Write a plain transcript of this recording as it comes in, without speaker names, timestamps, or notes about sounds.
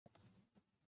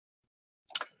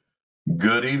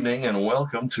Good evening and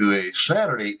welcome to a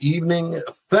Saturday evening,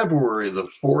 February the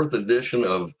 4th edition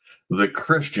of the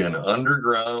Christian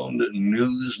Underground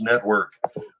News Network.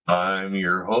 I'm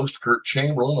your host, Kurt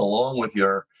Chamberlain, along with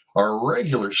our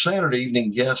regular Saturday evening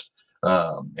guest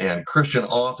and Christian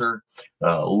author,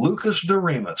 Lucas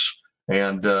Doremus.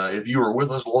 And if you were with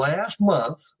us last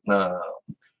month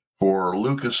for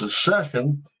Lucas's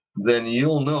session, then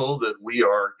you'll know that we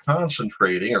are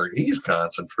concentrating, or he's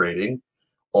concentrating,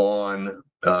 on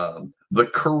the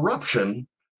corruption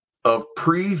of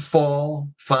pre-fall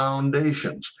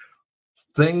foundations,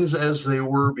 things as they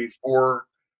were before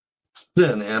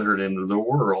sin entered into the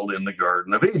world in the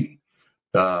Garden of Eden.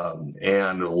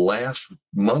 And last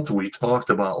month we talked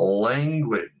about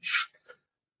language.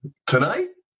 Tonight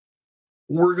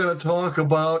we're going to talk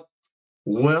about,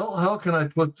 well, how can I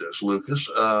put this, Lucas?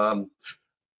 How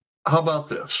about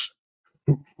this?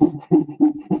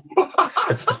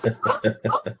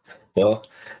 Well,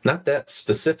 not that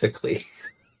specifically,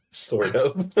 sort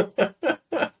of.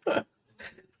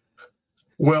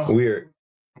 Well, we're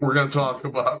going to talk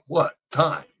about what?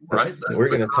 Time, right? We're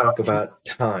going to talk about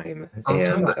time.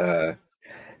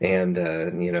 And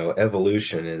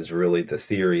evolution is really the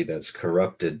theory that's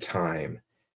corrupted time.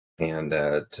 And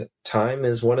time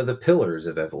is one of the pillars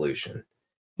of evolution.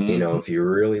 You know, if you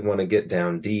really want to get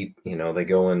down deep, they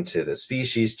go into the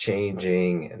species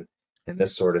changing and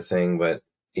this sort of thing. But,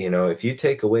 if you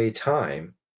take away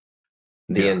time,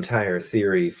 the entire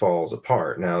theory falls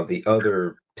apart. Now, the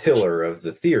other pillar of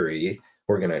the theory,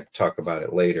 we're going to talk about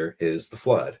it later, is the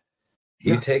flood.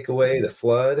 You take away the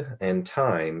flood and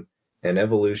time, and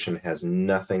evolution has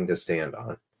nothing to stand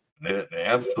on.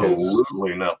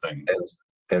 Absolutely nothing.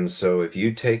 And so if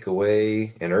you take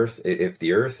away if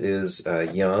the earth is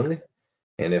young,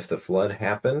 and if the flood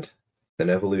happened, then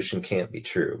evolution can't be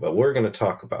true. But we're going to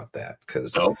talk about that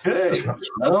because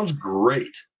sounds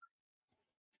great.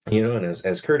 And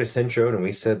as Curtis introed, and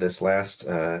we said this last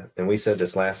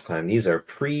time, these are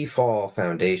pre-fall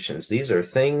foundations. These are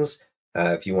things,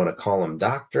 if you want to call them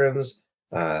doctrines,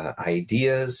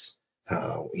 ideas,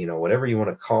 whatever you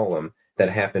want to call them, that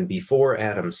happened before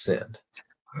Adam sinned.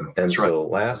 And so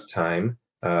last time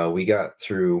we got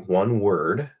through one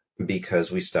word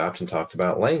because we stopped and talked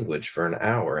about language for an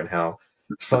hour and how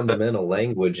fundamental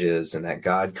language is and that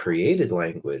God created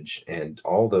language and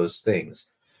all those things.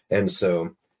 And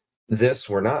so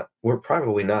we're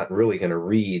probably not really going to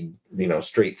read,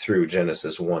 straight through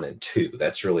Genesis 1 and 2.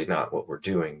 That's really not what we're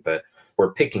doing, but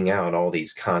we're picking out all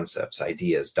these concepts,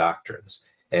 ideas, doctrines,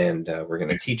 and we're going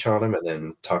to teach on them and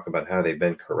then talk about how they've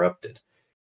been corrupted.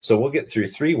 So we'll get through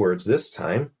 3 words this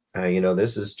time.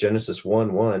 This is Genesis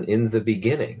 1:1, in the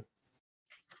beginning.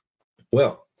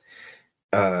 Well,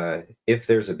 if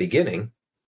there's a beginning,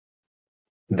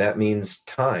 that means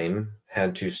time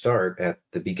had to start at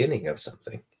the beginning of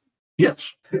something.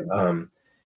 Yes. And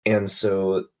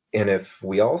if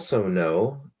we also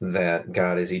know that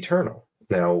God is eternal.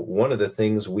 Now, one of the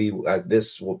things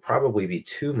this will probably be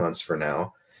 2 months from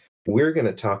now, we're going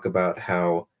to talk about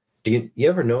how, do you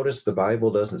ever notice the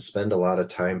Bible doesn't spend a lot of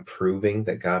time proving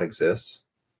that God exists?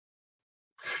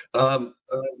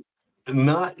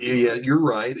 Not yet. You're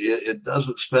right. It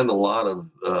doesn't spend a lot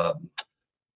of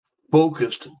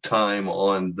focused time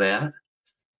on that.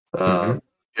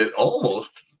 It almost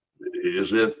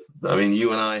is if,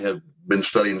 you and I have been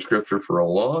studying Scripture for a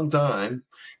long time.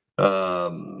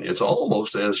 It's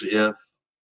almost as if,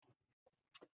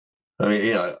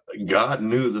 God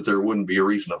knew that there wouldn't be a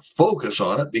reason to focus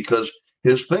on it because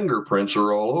his fingerprints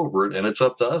are all over it, and it's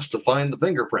up to us to find the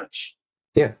fingerprints.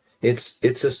 Yeah, it's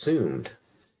assumed.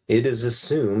 It is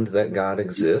assumed that God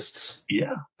exists.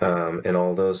 Yeah. And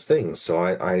all those things. So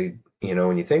I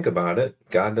when you think about it,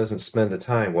 God doesn't spend the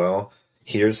time, well,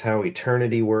 here's how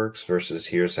eternity works versus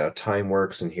here's how time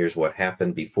works, and here's what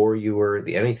happened before you were.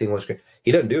 Anything was created.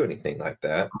 He doesn't do anything like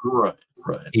that. Right.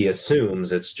 He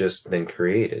assumes it's just been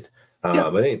created.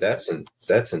 But that's in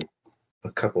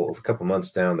a couple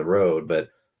months down the road. But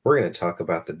we're going to talk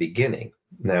about the beginning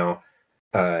now.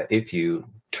 If you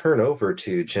turn over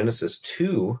to Genesis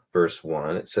 2, verse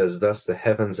 1, it says, "Thus the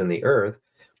heavens and the earth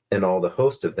and all the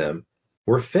host of them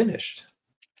were finished."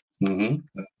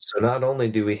 So not only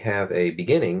do we have a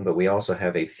beginning, but we also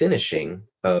have a finishing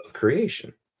of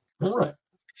creation. All right.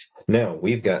 Now,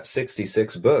 we've got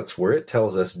 66 books where it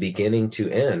tells us beginning to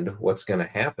end what's going to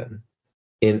happen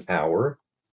in our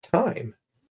time.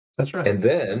 That's right. And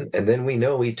then we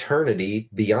know eternity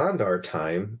beyond our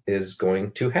time is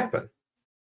going to happen.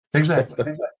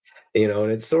 Exactly.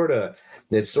 And it's sort of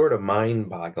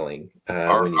mind-boggling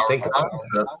when you think about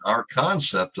it. Our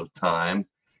concept of time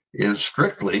is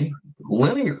strictly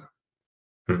linear.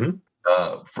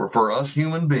 For us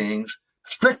human beings,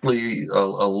 strictly a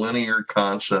linear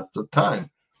concept of time.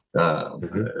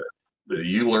 Mm-hmm.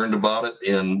 You learned about it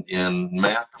in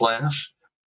math class.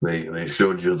 They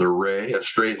showed you the ray, a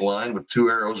straight line with two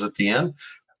arrows at the end.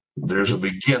 There's a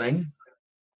beginning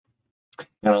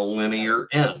and a linear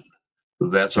end.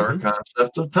 That's our Mm-hmm.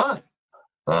 concept of time.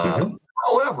 Mm-hmm.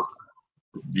 However,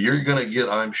 you're going to get,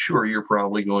 I'm sure you're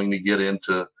probably going to get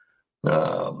into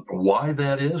why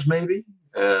that is, maybe.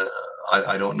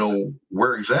 I don't know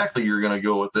where exactly you're going to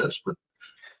go with this, but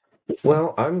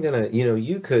Well, I'm gonna,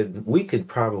 we could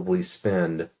probably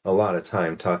spend a lot of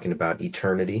time talking about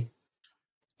eternity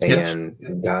yes,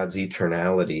 and God's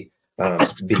eternality.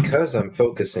 Because I'm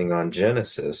focusing on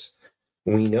Genesis,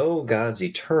 we know God's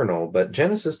eternal, but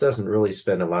Genesis doesn't really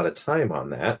spend a lot of time on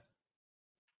that,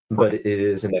 but right. it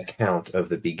is an account of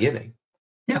the beginning.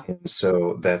 Yeah, And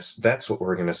so that's what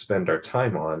we're going to spend our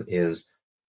time on, is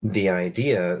the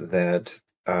idea that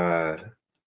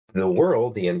the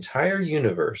world, the entire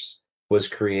universe, was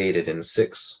created in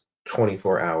 6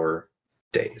 24-hour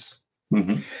days.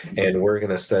 mm-hmm. And we're going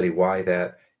to study why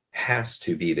that has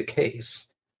to be the case.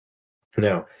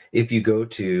 Now, if you go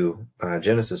to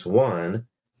Genesis 1,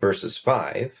 verses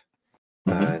 5,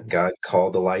 Mm-hmm. God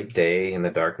called the light day, and the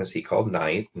darkness he called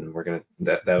night, and we're gonna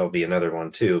that'll be another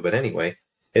one too. But anyway,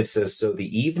 it says, so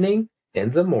the evening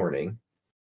and the morning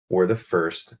were the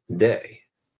first day.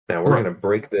 Now we're Right. gonna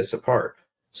break this apart.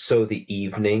 So the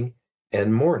evening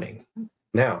and morning.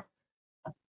 Now,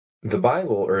 the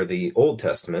Bible, or the Old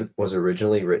Testament, was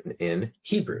originally written in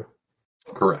Hebrew.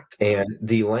 Correct. And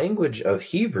the language of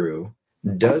Hebrew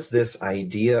does this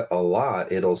idea a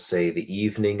lot. It'll say the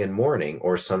evening and morning,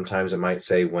 or sometimes it might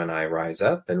say when I rise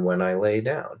up and when I lay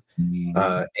down. Mm-hmm.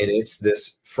 And it's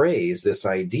this phrase, this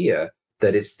idea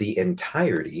that it's the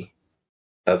entirety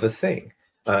of a thing.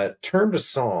 Turn to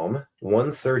Psalm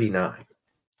 139.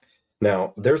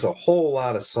 Now, there's a whole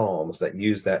lot of Psalms that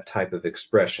use that type of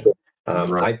expression.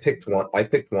 Right. I picked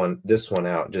this one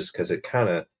out just because it kind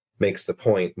of makes the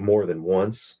point more than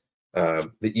once.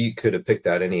 That you could have picked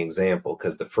out any example,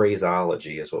 because the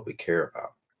phraseology is what we care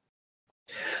about.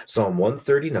 Psalm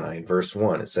 139, verse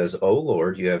 1, it says, O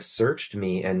Lord, you have searched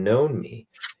me and known me.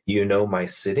 You know my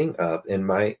sitting up and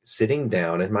my sitting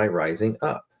down and my rising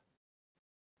up.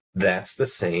 That's the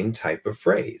same type of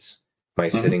phrase. My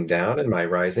Mm-hmm. sitting down and my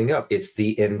rising up. It's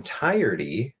the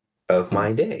entirety of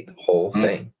my day, the whole Mm-hmm.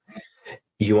 thing.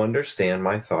 You understand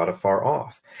my thought afar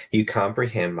off. You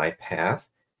comprehend my path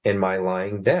and my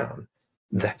lying down.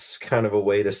 That's kind of a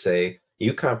way to say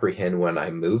you comprehend when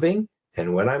I'm moving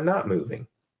and when I'm not moving.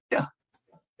 Yeah.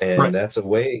 Right. And that's a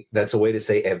way to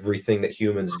say everything that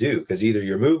humans do, because either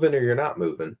you're moving or you're not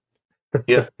moving.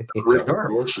 Yeah. You know?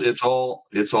 Regardless, it's all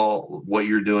what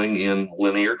you're doing in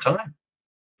linear time.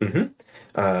 Hmm.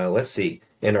 Let's see.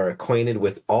 And are acquainted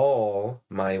with all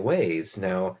my ways.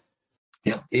 Now,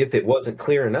 Yeah. if it wasn't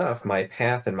clear enough, my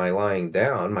path and my lying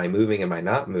down, my moving and my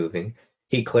not moving,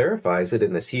 he clarifies it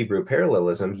in this Hebrew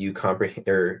parallelism. You comprehend,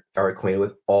 or are acquainted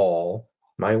with all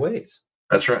my ways.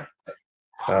 That's right.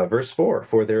 Verse 4,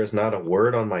 for there is not a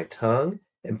word on my tongue,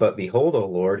 but behold, O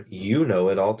Lord, you know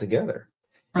it altogether.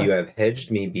 You Right. have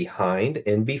hedged me behind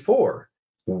and before.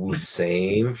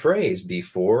 Same phrase,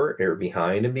 before, or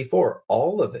behind and before,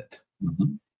 all of it.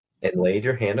 Mm-hmm. And laid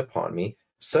your hand upon me.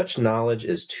 Such knowledge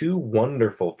is too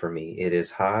wonderful for me. It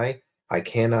is high, I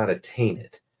cannot attain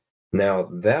it. Now,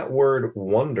 that word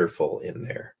wonderful in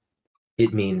there,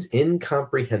 it means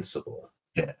incomprehensible.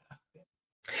 Yeah.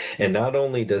 And not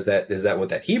only is that what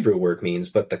that Hebrew word means,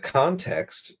 but the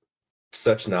context,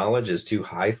 such knowledge is too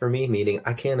high for me, meaning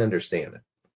I can't understand it.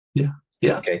 Yeah.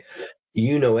 Yeah. Okay.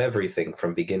 You know everything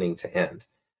from beginning to end.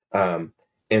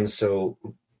 And so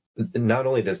not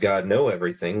only does God know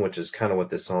everything, which is kind of what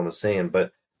this psalm is saying,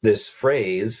 but this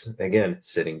phrase, again,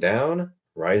 sitting down,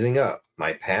 rising up,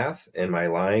 my path and my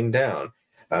lying down,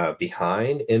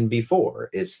 behind and before,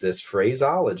 it's this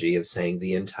phraseology of saying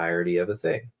the entirety of a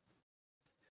thing.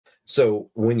 So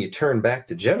when you turn back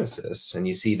to Genesis and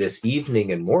you see this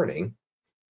evening and morning,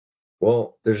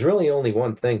 well, there's really only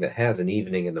one thing that has an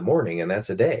evening and the morning, and that's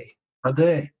a day. A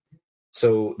day.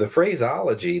 So the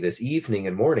phraseology, this evening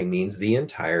and morning, means the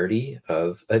entirety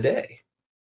of a day.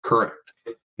 Correct.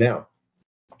 Now,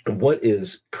 what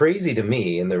is crazy to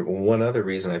me, and the one other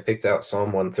reason I picked out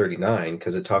Psalm 139,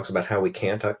 because it talks about how we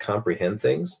can't comprehend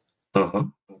things. Uh-huh.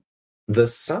 The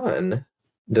sun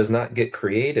does not get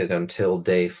created until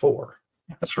day 4.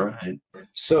 That's right.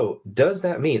 So does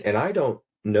that mean, and I don't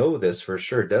know this for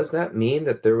sure, does that mean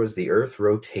that there was the Earth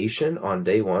rotation on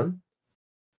day 1?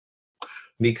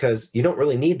 Because you don't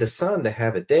really need the sun to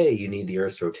have a day, you need the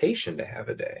Earth's rotation to have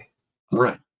a day.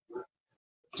 Right.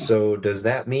 So does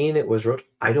that mean it was wrote?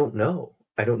 I don't know.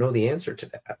 I don't know the answer to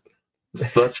that.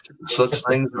 Such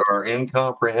things are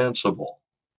incomprehensible.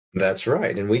 That's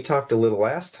right. And we talked a little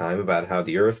last time about how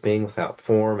the earth being without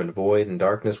form and void and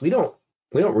darkness, we don't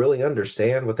really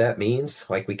understand what that means.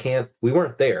 Like we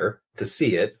weren't there to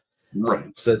see it.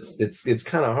 Right. So it's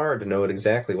kind of hard to know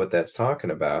exactly what that's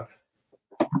talking about.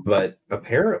 But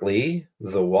apparently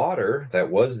the water that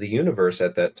was the universe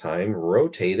at that time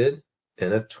rotated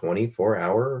in a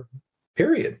 24-hour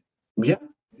period. Yeah.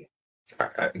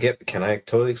 Can I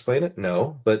totally explain it?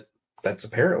 No, but that's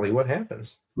apparently what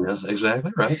happens. Yes,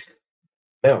 exactly right.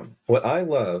 Now, what I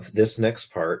love, this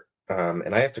next part,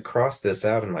 and I have to cross this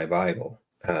out in my Bible,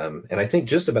 and I think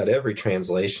just about every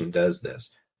translation does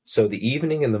this. So the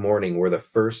evening and the morning were the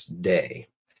first day.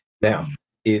 Now,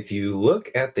 if you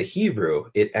look at the Hebrew,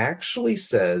 it actually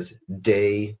says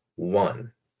day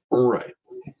one. Right.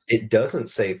 It doesn't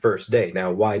say first day.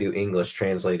 Now, why do English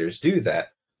translators do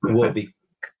that? Well,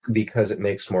 because it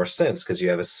makes more sense, because you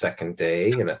have a second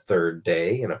day and a third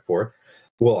day and a fourth.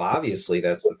 Well, obviously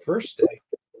that's the first day.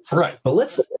 Right. But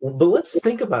let's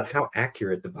think about how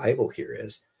accurate the Bible here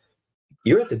is.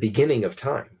 You're at the beginning of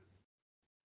time.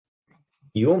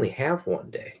 You only have one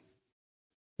day,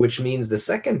 which means the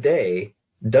second day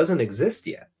doesn't exist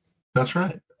yet. That's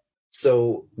right.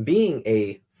 So being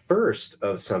a first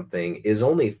of something is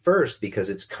only first because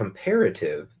it's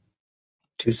comparative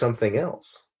to something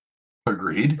else.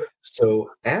 Agreed. So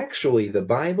actually, the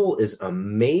Bible is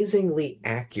amazingly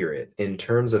accurate in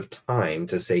terms of time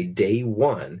to say day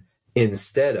one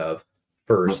instead of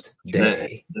first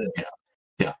day.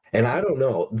 Yeah. And I don't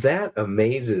know, that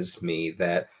amazes me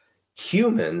that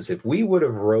humans, if we would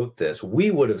have wrote this,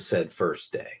 we would have said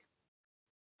first day.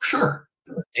 Sure.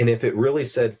 And if it really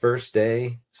said first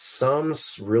day, some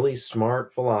really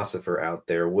smart philosopher out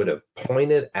there would have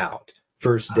pointed out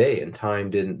first day and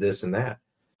time didn't this and that.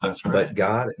 That's right. But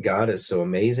God is so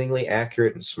amazingly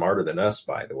accurate and smarter than us,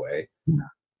 by the way. Yeah.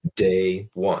 Day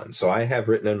one. So I have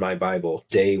written in my Bible,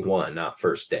 day one, not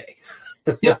first day.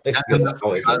 Yeah, because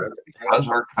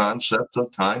our concept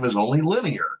of time is only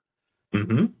linear.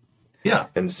 Mm-hmm. Yeah.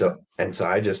 And so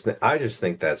I just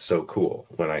think that's so cool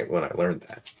when I learned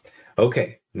that.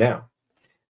 Okay, now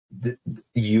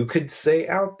you could say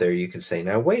out there, you could say,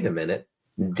 now wait a minute,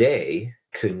 day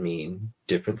could mean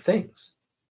different things.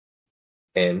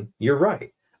 And you're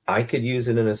right. I could use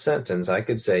it in a sentence. I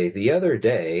could say, the other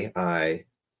day I,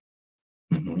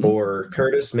 or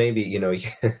Curtis, maybe,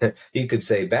 you could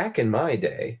say, back in my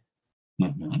day,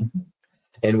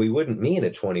 and we wouldn't mean a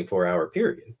 24-hour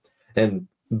period. And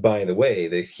by the way,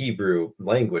 the Hebrew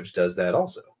language does that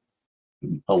also.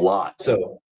 A lot.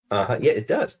 So, yeah, it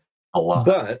does. A lot.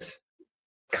 But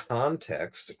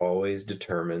context always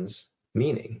determines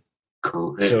meaning.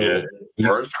 Correct. So, as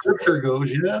far as scripture goes,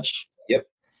 yes. Yep.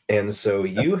 And so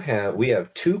we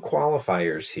have two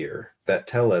qualifiers here that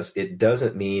tell us it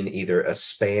doesn't mean either a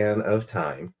span of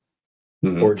time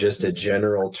or just a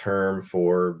general term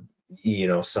for,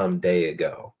 some day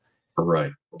ago.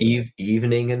 Right.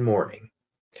 Evening and morning.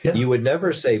 Yeah. You would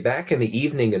never say back in the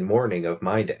evening and morning of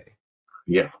my day.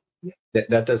 Yeah.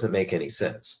 That doesn't make any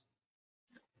sense.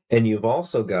 And you've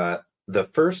also got the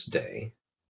first day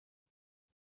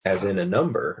as in a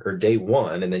number, or day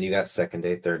one, and then you got second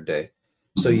day, third day.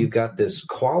 So you've got this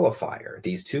qualifier,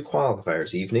 these two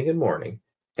qualifiers, evening and morning,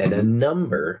 and a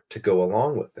number to go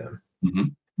along with them.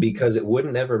 Because it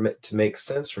wouldn't ever to make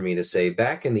sense for me to say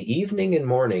back in the evening and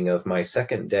morning of my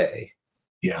second day.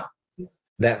 Yeah.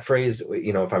 That phrase,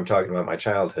 if I'm talking about my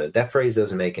childhood, that phrase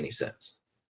doesn't make any sense.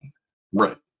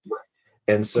 Right.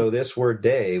 And so this word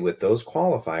day with those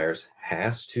qualifiers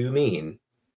has to mean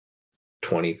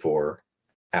 24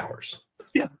 hours.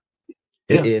 Yeah.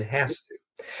 It has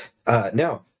to.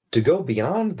 Now, to go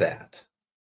beyond that,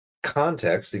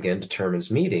 context, again,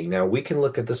 determines meaning. Now, we can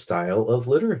look at the style of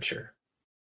literature.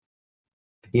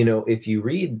 If you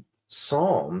read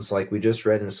Psalms, like we just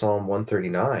read in Psalm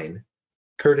 139,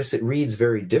 Curtis, it reads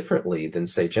very differently than,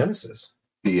 say, Genesis.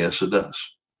 Yes, it does.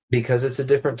 Because it's a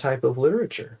different type of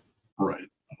literature. Right.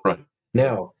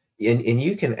 Now, and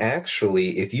you can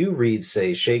actually, if you read,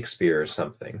 say, Shakespeare or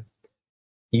something,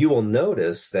 you will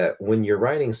notice that when you're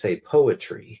writing, say,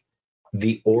 poetry,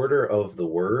 the order of the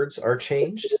words are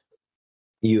changed.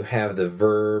 You have the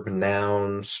verb,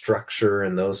 noun, structure,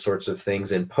 and those sorts of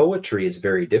things. In poetry, it's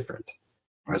very different.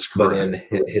 That's correct.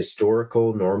 But in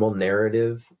historical, normal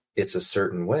narrative, it's a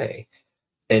certain way.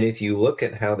 And if you look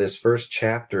at how this first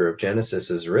chapter of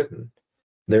Genesis is written,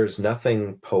 there's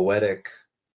nothing poetic,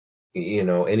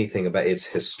 anything about it's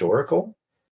historical,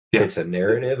 Yeah. It's a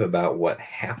narrative about what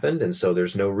happened, and so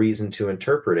there's no reason to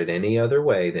interpret it any other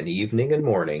way than evening and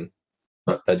morning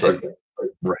a day.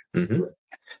 Right.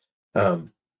 Mm-hmm.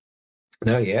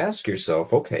 Now you ask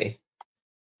yourself, okay,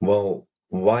 well,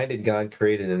 why did God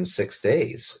create it in 6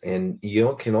 days? And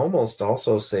you can almost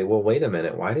also say, well, wait a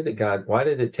minute, why did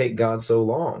it take God so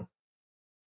long?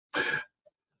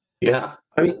 Yeah.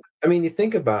 I mean, you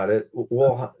think about it.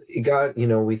 Well, God,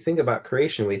 we think about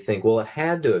creation. We think, well, it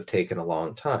had to have taken a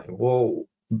long time. Well,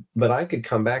 but I could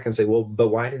come back and say, well, but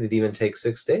why did it even take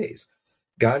 6 days?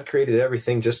 God created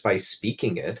everything just by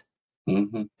speaking it,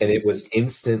 Mm-hmm. and it was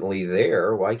instantly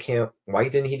there. Why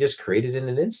didn't he just create it in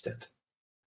an instant?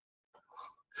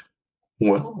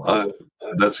 Well,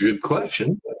 that's a good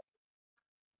question.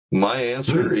 My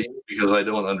answer, because I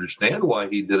don't understand why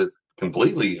he did it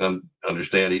completely,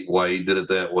 understand why he did it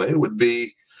that way, would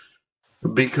be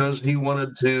because he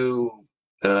wanted to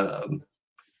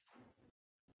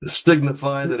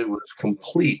signify that it was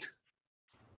complete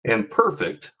and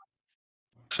perfect.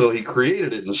 So he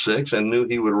created it in 6 and knew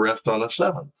he would rest on the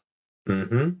 7th.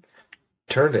 Mm-hmm.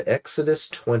 Turn to Exodus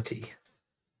 20.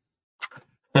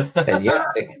 And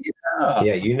yeah,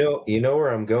 you know where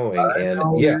I'm going.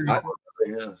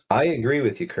 I agree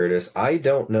with you, Curtis. I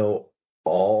don't know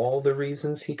all the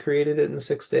reasons he created it in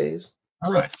 6 days.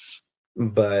 All right.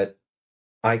 But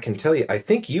I can tell you, I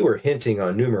think you were hinting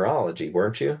on numerology,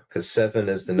 weren't you? Because 7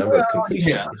 is the number of completion.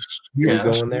 Yes. You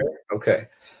going there? Okay.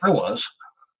 I was.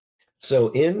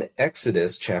 So in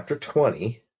Exodus chapter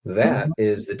 20, that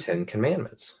is the 10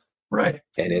 Commandments. Right.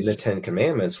 And in the 10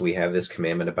 Commandments, we have this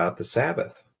commandment about the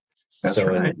Sabbath. That's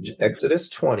right. In Exodus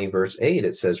 20, verse 8,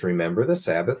 it says, remember the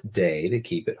Sabbath day to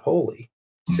keep it holy.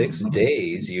 6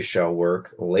 days you shall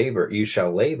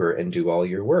labor and do all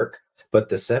your work. But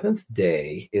the 7th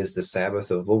day is the Sabbath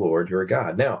of the Lord your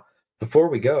God. Now, before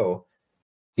we go,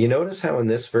 you notice how in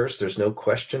this verse there's no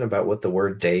question about what the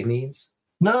word day means?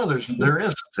 No, there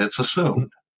isn't. It's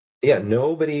assumed. Yeah,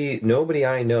 nobody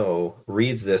I know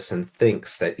reads this and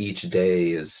thinks that each day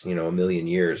is, a million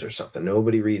years or something.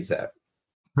 Nobody reads that.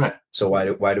 Right. So why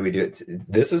do we do it?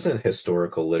 This is an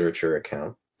historical literature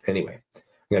account. Anyway, I'm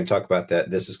going to talk about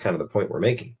that. This is kind of the point we're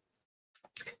making.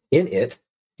 In it,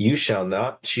 you shall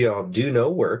do no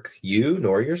work, you,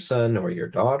 nor your son, nor your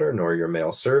daughter, nor your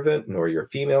male servant, nor your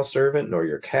female servant, nor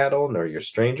your cattle, nor your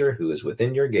stranger who is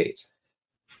within your gates.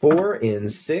 For in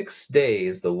 6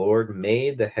 days the Lord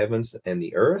made the heavens and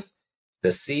the earth,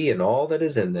 the sea and all that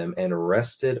is in them, and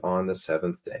rested on the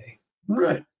 7th day.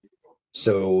 Right.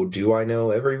 So do I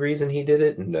know every reason he did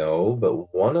it? No,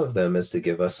 but one of them is to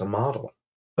give us a model.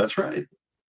 That's right.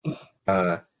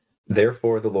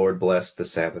 Therefore the Lord blessed the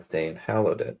Sabbath day and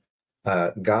hallowed it.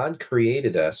 God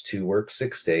created us to work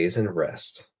 6 days and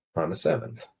rest on the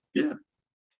 7th. Yeah.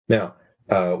 Now,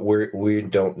 we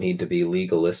don't need to be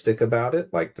legalistic about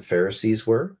it like the Pharisees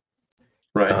were.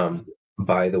 Right.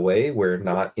 By the way, we're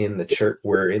not in the church.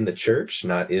 We're in the church,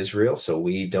 not Israel, so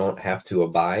we don't have to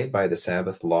abide by the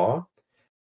Sabbath law.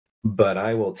 But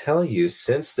I will tell you,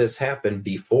 since this happened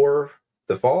before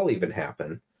the fall even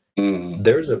happened,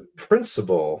 there's a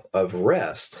principle of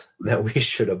rest that we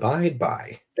should abide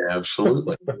by.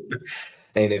 Absolutely.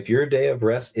 And if your day of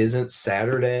rest isn't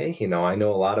Saturday, I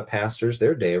know a lot of pastors,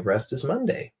 their day of rest is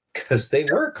Monday because they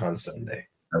work on Sunday.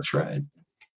 That's right.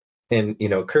 And,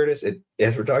 Curtis,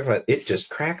 as we're talking about, it just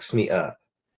cracks me up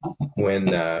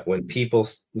when people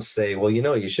say, well,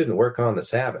 you shouldn't work on the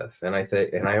Sabbath. And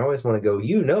I always want to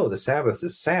go, the Sabbath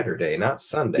is Saturday, not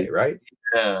Sunday, right?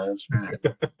 Yeah, that's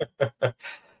right.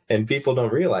 And people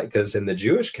don't realize, because in the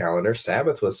Jewish calendar,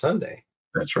 Sabbath was Sunday.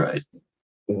 That's right.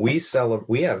 We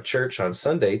have church on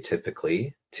Sunday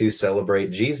typically to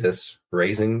celebrate Jesus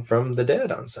raising from the dead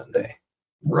on Sunday.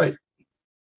 Right.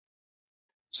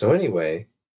 So anyway,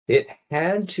 it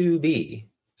had to be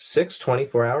 6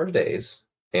 24-hour days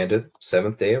and a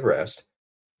 7th day of rest,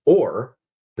 or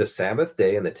the Sabbath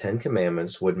day and the 10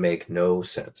 Commandments would make no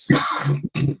sense.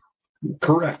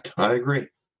 Correct. I agree.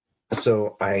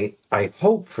 So I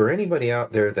hope for anybody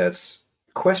out there that's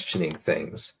questioning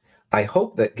things, I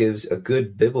hope that gives a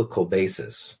good biblical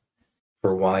basis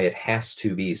for why it has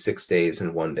to be 6 days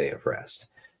and 1 day of rest.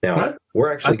 Now,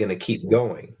 we're actually going to keep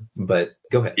going, but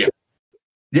go ahead.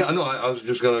 Yeah, no, I was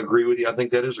just going to agree with you. I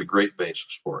think that is a great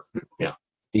basis for it. Yeah.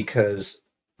 Because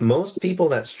most people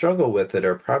that struggle with it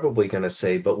are probably going to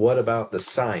say, but what about the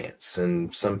science?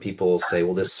 And some people will say,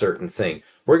 well, this certain thing.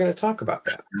 We're going to talk about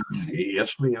that.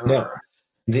 Yes, we are. Now,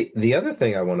 the other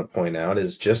thing I want to point out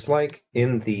is just like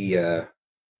in the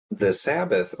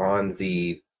Sabbath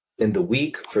in the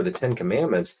week for the 10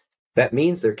 Commandments, that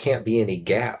means there can't be any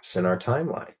gaps in our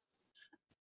timeline.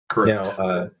 Correct.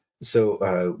 Now,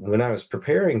 when I was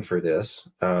preparing for this,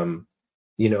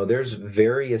 there's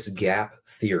various gap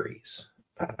theories.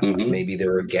 Maybe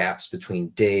there are gaps between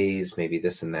days, maybe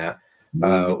this and that.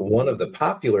 One of the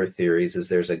popular theories is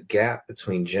there's a gap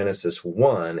between Genesis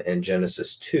 1 and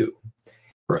Genesis 2.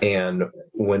 Right. And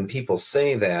when people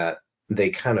say that, they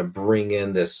kind of bring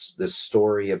in this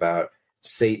story about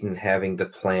Satan having the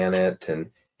planet and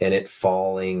it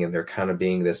falling, and there kind of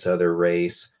being this other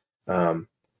race. And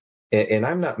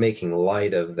I'm not making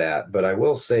light of that, but I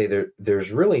will say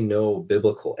there's really no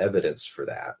biblical evidence for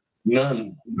that.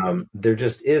 None. There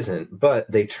just isn't,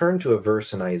 but they turn to a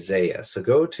verse in Isaiah. So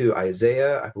go to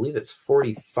Isaiah, I believe it's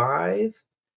 45.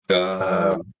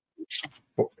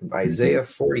 Isaiah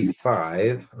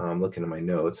 45. I'm looking at my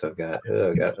notes. I've got,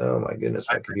 oh my goodness,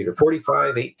 my computer.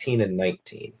 45, 18, and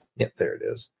 19. Yep, there it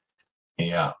is.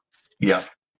 Yeah. Yeah.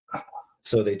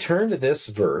 So they turn to this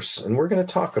verse, and we're going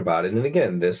to talk about it. And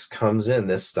again, this comes in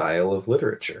this style of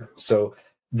literature. So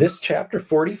this chapter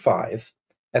 45,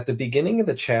 at the beginning of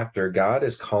the chapter, God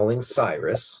is calling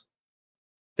Cyrus,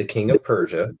 the king of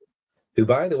Persia, who,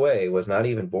 by the way, was not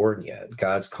even born yet.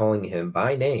 God's calling him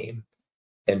by name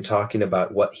and talking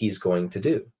about what he's going to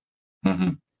do,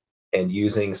 and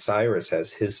using Cyrus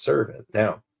as his servant.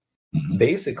 Now,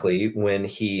 basically, when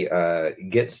he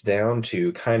gets down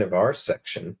to kind of our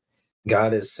section,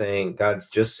 God's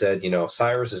just said,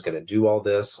 Cyrus is going to do all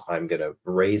this. I'm going to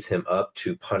raise him up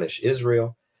to punish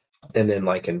Israel. And then,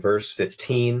 like in verse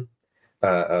 15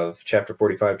 of chapter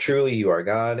 45, truly you are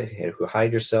God, and who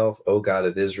hide yourself, O God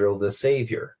of Israel, the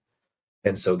Savior.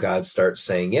 And so God starts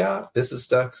saying, yeah, this is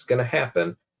stuff's going to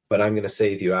happen, but I'm going to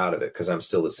save you out of it because I'm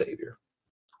still the Savior.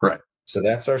 Right. So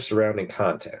that's our surrounding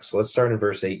context. So let's start in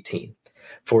verse 18.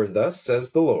 For thus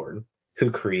says the Lord, who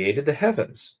created the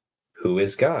heavens, who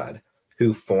is God,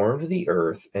 who formed the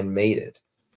earth and made it,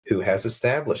 who has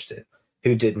established it,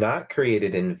 who did not create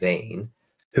it in vain,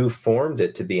 who formed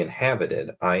it to be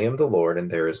inhabited. I am the Lord, and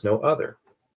there is no other.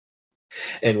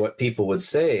 And what people would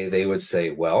say, they would say,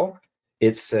 well,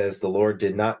 it says the Lord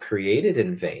did not create it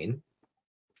in vain.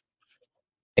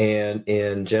 And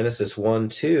in Genesis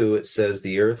 1:2, it says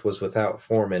the earth was without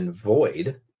form and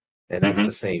void, and that's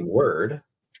the same word.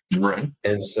 Right.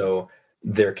 And so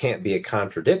there can't be a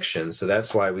contradiction. So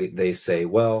that's why they say,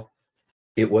 well,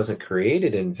 it wasn't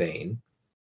created in vain,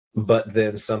 but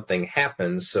then something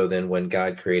happens. So then when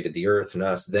God created the earth and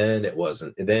us, then it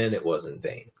wasn't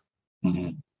vain.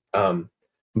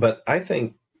 But I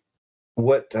think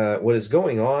what is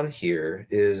going on here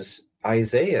is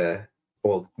Isaiah,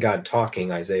 well, God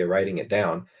talking, Isaiah writing it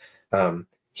down,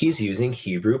 he's using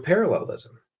Hebrew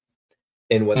parallelism.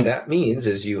 And what that means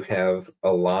is you have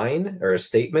a line or a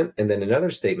statement and then another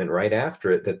statement right after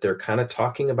it that they're kind of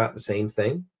talking about the same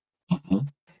thing.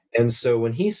 And so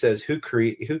when he says, who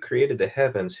created the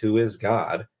heavens, who is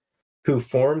God, who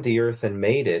formed the earth and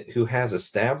made it, who has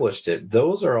established it,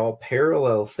 those are all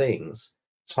parallel things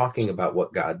talking about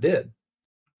what God did.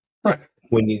 Right.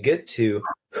 When you get to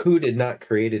who did not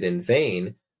create it in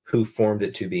vain, who formed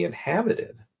it to be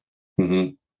inhabited,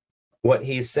 what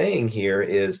he's saying here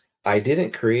is, I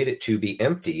didn't create it to be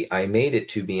empty. I made it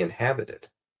to be inhabited.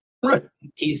 Right.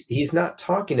 He's not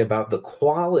talking about the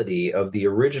quality of the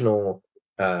original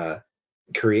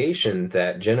creation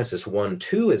that Genesis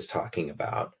 1:2 is talking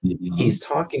about. He's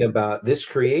talking about this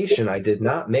creation I did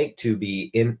not make to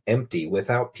be empty,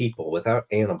 without people, without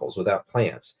animals, without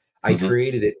plants. I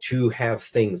created it to have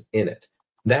things in it.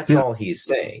 That's all he's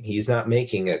saying. He's not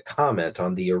making a comment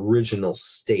on the original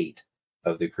state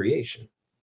of the creation.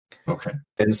 Okay.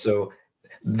 And so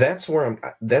that's why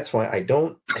I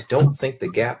don't think the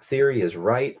gap theory is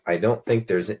right. I don't think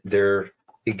there's a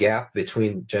gap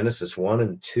between Genesis 1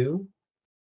 and 2.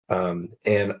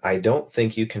 And I don't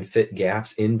think you can fit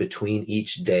gaps in between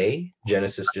each day.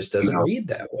 Genesis just doesn't read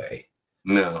that way.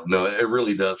 No, it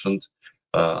really doesn't.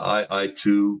 I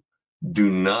too do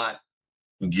not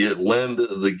lend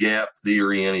the gap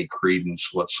theory any credence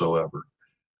whatsoever.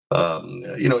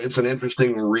 It's an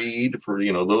interesting read for,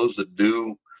 those that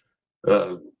do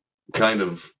kind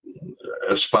of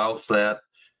espouse that.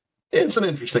 It's an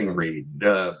interesting read.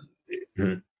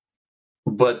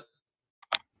 But,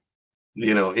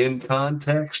 in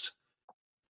context,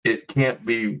 you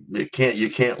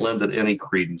can't lend it any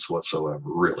credence whatsoever,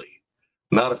 really.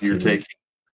 Not if you're taking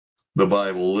the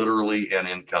Bible literally and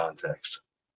in context.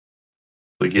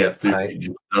 The gap theory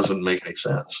doesn't make any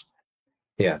sense.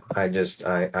 Yeah, I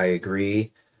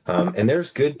agree. And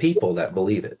there's good people that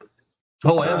believe it.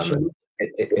 Oh, absolutely.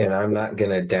 And I'm not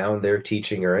going to down their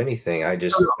teaching or anything. I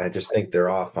just think they're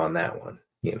off on that one.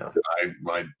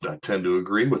 I tend to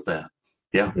agree with that.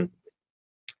 Yeah.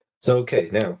 So, okay,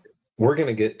 now we're going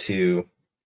to get to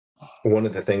one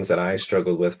of the things that I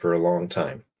struggled with for a long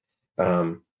time.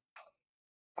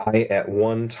 I, at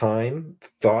one time,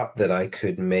 thought that I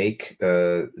could make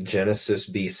Genesis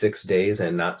be 6 days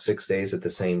and not 6 days at the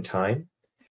same time.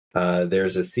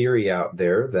 There's a theory out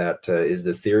there that is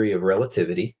the theory of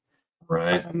relativity.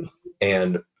 Right.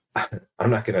 And I'm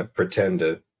not going to pretend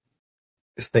to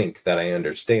think that I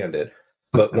understand it.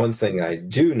 But one thing I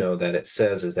do know that it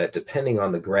says is that depending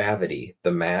on the gravity,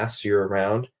 the mass you're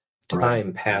around,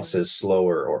 time passes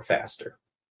slower or faster.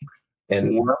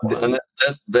 And and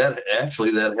that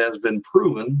actually that has been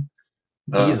proven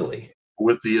easily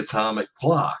with the atomic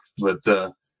clock. But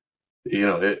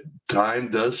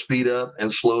time does speed up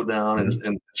and slow down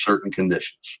in certain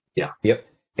conditions. Yeah. Yep.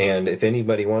 And if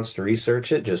anybody wants to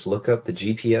research it, just look up the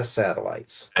GPS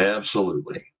satellites.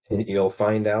 Absolutely. And you'll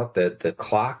find out that the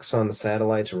clocks on the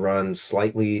satellites run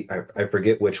slightly, I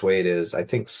forget which way it is. I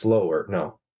think slower.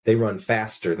 No, they run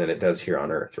faster than it does here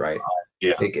on Earth, right?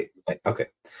 Yeah. Okay.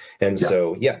 And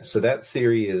so that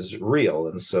theory is real.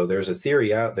 And so there's a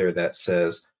theory out there that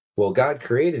says, well, God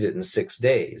created it in 6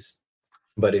 days.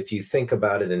 But if you think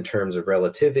about it in terms of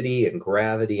relativity and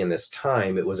gravity and this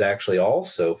time, it was actually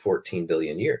also 14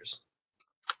 billion years.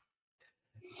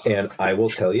 And I will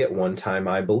tell you, at one time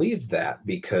I believed that,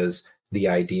 because the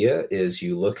idea is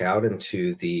you look out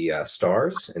into the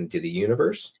stars, into the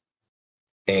universe,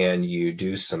 and you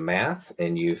do some math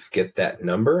and you get that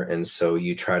number. And so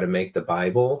you try to make the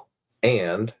Bible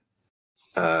and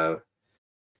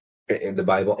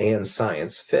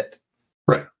science fit.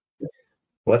 Right.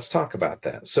 Let's talk about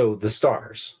that. So the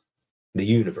stars, the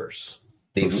universe,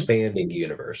 the expanding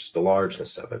universe, the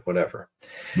largeness of it, whatever.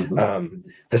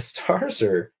 The stars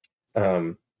are,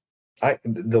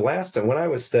 the last time when I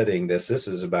was studying this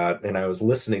is about, and I was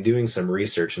doing some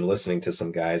research and listening to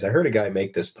some guys, I heard a guy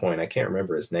make this point. I can't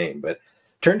remember his name, but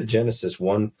turn to Genesis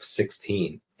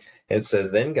 1:16. It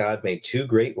says, then God made two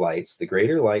great lights, the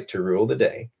greater light to rule the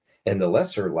day and the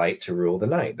lesser light to rule the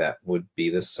night. That would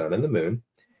be the sun and the moon.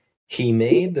 He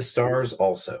made the stars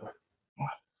also.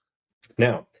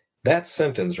 Now, that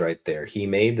sentence right there, he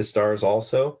made the stars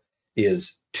also,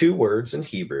 is two words in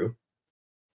Hebrew.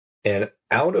 And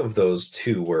out of those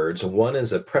two words, one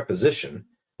is a preposition,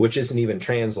 which isn't even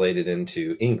translated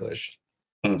into English.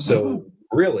 So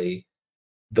really,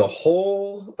 the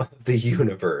whole of the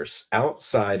universe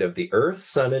outside of the Earth,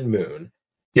 sun, and moon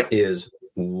is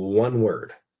one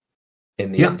word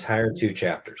in the entire 2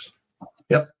 chapters.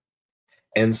 Yep.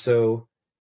 And so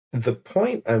the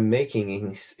point I'm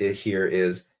making here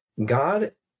is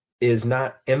God is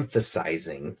not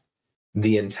emphasizing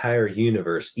the entire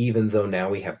universe, even though now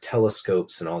we have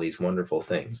telescopes and all these wonderful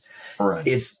things. Right.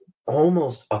 It's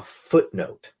almost a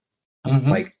footnote.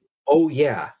 Like, oh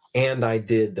yeah, and I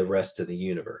did the rest of the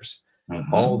universe.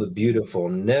 All the beautiful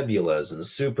nebulas and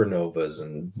supernovas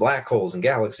and black holes and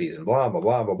galaxies and blah, blah,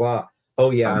 blah, blah, blah.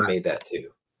 Oh yeah, I made that too.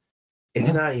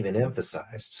 It's not even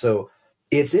emphasized. So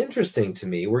it's interesting to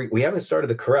me. We haven't started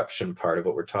the corruption part of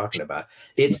what we're talking about.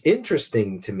 It's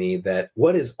interesting to me that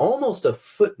what is almost a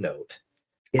footnote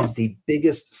is the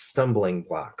biggest stumbling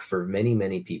block for many,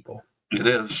 many people. It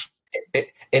is.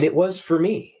 And it was for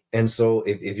me. And so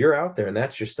if you're out there and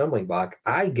that's your stumbling block,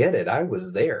 I get it. I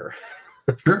was there.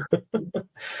 Sure.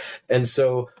 And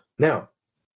so now,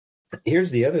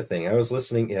 here's the other thing. I was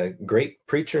listening to a great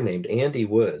preacher named Andy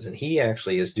Woods, and he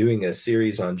actually is doing a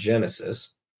series on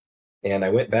Genesis. And I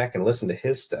went back and listened to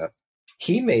his stuff.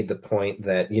 He made the point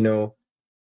that,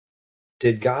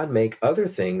 did God make other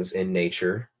things in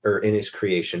nature or in his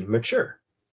creation mature?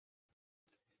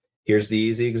 Here's the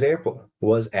easy example.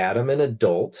 Was Adam an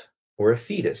adult or a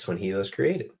fetus when he was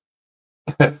created?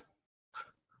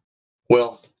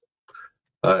 Well,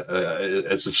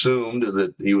 it's assumed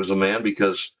that he was a man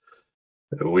because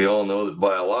we all know that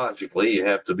biologically you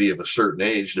have to be of a certain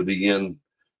age to begin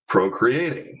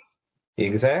procreating.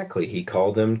 Exactly. He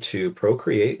called them to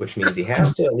procreate, which means he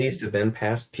has to at least have been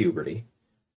past puberty.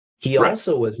 He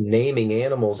also was naming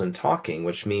animals and talking,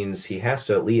 which means he has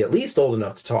to at least old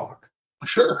enough to talk.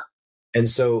 Sure. And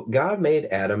so God made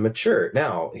Adam mature.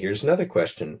 Now, here's another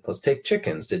question. Let's take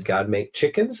chickens. Did God make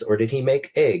chickens, or did he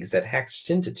make eggs that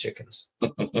hatched into chickens?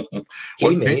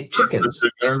 He made chickens.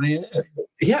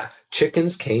 Yeah,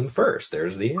 chickens came first.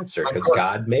 There's the answer, because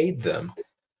God made them.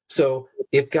 So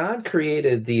if God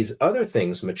created these other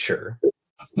things mature,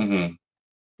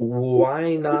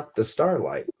 why not the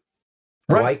starlight?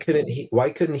 Why couldn't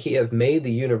he have made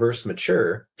the universe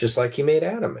mature just like he made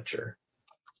Adam mature?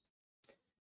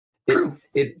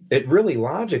 It really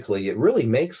logically, it really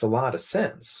makes a lot of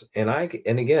sense. And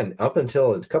again, up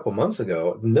until a couple months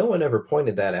ago, no one ever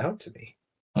pointed that out to me.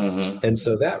 And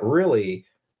so that really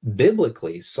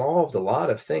biblically solved a lot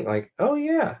of things. Like, oh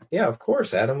yeah, of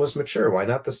course, Adam was mature. Why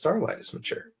not the starlight is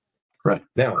mature? Right.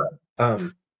 Now,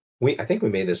 I think we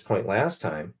made this point last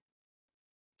time.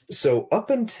 So up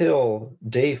until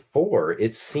day 4,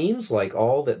 it seems like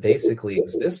all that basically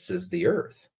exists is the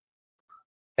earth.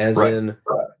 As Right. in,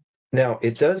 now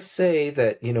it does say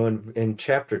that, in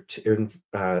chapter 2,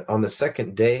 on the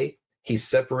second day, he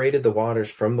separated the waters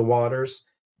from the waters,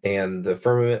 and the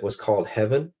firmament was called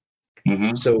heaven.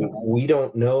 So we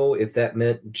don't know if that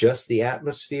meant just the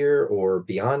atmosphere or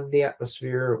beyond the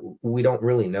atmosphere. We don't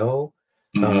really know.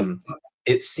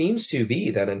 It seems to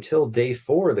be that until day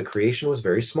 4, the creation was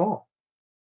very small.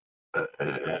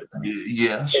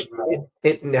 Yes.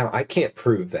 Now, I can't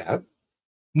prove that.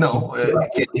 No,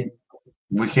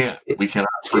 we can't. We cannot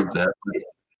prove that.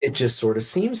 It just sort of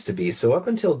seems to be. So up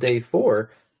until day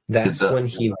 4, that's when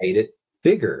he made it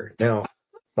bigger. Now,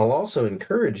 I'll also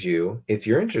encourage you, if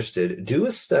you're interested, do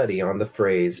a study on the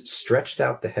phrase stretched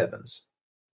out the heavens.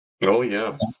 Oh,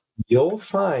 yeah. You'll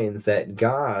find that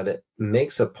God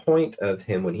makes a point of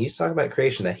him when he's talking about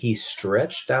creation that he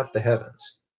stretched out the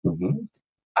heavens.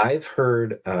 I've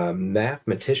heard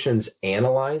mathematicians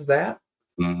analyze that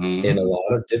in a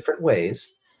lot of different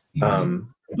ways.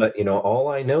 But, all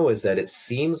I know is that it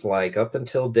seems like up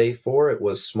until day 4, it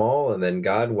was small, and then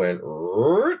God went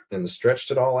and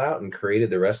stretched it all out and created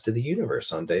the rest of the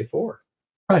universe on day 4.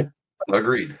 Right.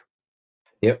 Agreed.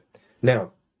 Yep.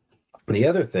 Now, the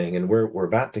other thing, and we're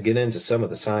about to get into some of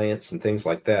the science and things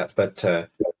like that, but at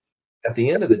the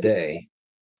end of the day,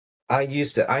 when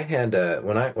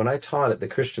I taught at the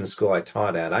Christian school I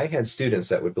taught at, I had students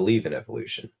that would believe in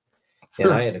evolution.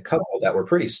 And I had a couple that were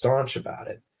pretty staunch about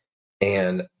it.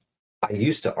 And I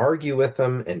used to argue with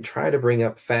them and try to bring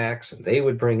up facts, and they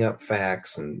would bring up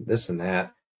facts and this and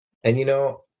that. And,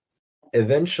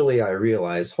 eventually I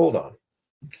realized, hold on,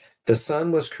 the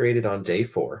sun was created on day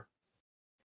 4.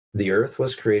 The earth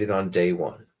was created on day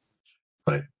 1.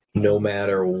 Right. No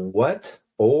matter what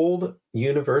old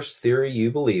universe theory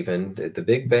you believe in, the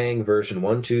Big Bang version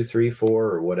 1, 2, 3, 4,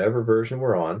 or whatever version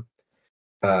we're on,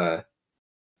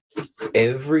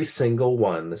 every single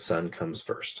one, the sun comes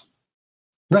first.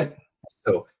 Right.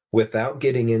 So without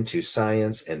getting into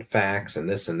science and facts and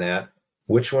this and that,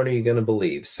 which one are you going to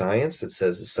believe? Science that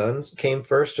says the sun came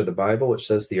first, or the Bible which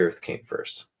says the earth came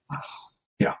first?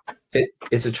 Yeah.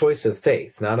 It's a choice of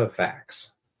faith, not of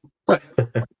facts. Right.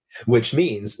 Which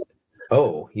means,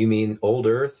 oh, you mean old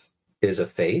earth is a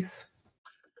faith?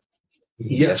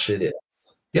 Yes, it is.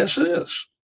 Yes, it is.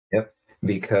 Yep.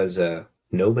 Because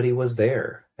nobody was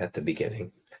there at the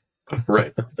beginning.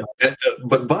 Right.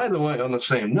 But by the way, on the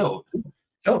same note,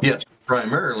 yes,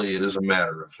 primarily it is a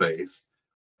matter of faith.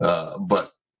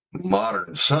 But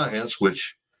modern science,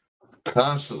 which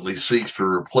constantly seeks to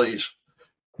replace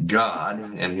God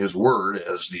and his word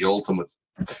as the ultimate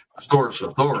source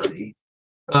authority,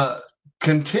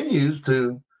 continues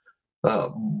to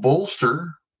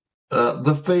bolster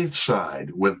the faith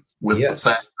side with the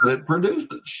fact that it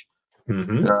produces.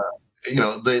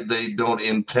 They don't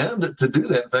intend to do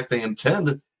that. In fact, they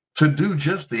intend to do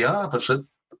just the opposite,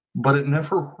 but it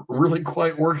never really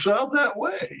quite works out that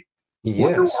way.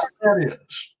 Wonder why that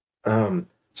is.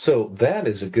 So that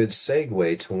is a good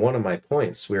segue to one of my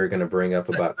points we were going to bring up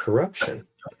about corruption.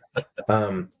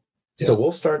 So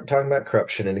we'll start talking about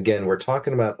corruption. And again, we're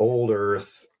talking about old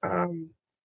earth.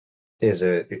 Is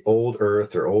it old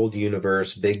earth or old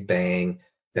universe, Big Bang,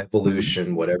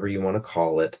 evolution, whatever you want to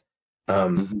call it.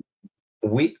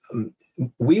 We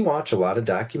watch a lot of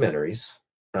documentaries,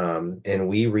 and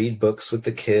we read books with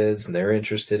the kids, and they're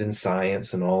interested in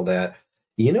science and all that.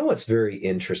 What's very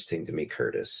interesting to me,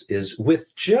 Curtis, is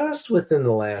within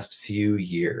the last few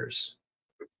years,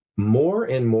 more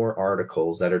and more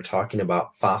articles that are talking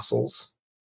about fossils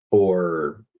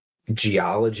or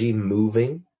geology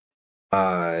moving,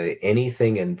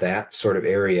 anything in that sort of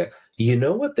area. You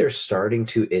know what they're starting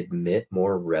to admit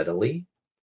more readily?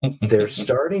 They're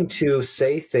starting to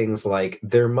say things like,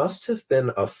 there must have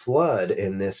been a flood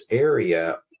in this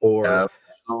area, or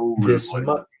this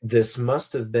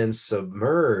must have been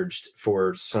submerged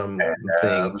for something.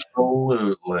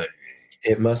 Absolutely.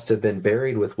 It must have been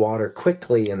buried with water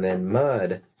quickly and then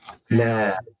mud.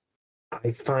 Now,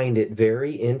 I find it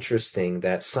very interesting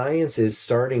that science is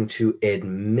starting to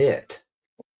admit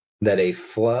that a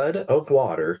flood of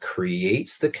water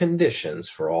creates the conditions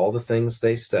for all the things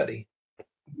they study.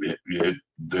 They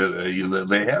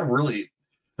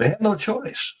have no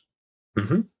choice.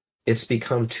 It's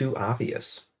become too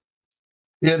obvious.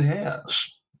 It has.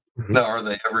 Now, are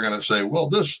they ever going to say, well,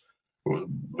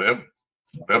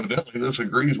 evidently this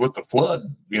agrees with the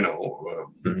flood,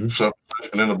 supposition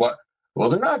in the Bible. Well,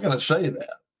 they're not going to say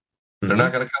that. They're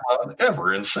not going to come out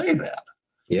ever and say that.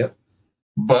 Yep.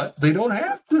 But they don't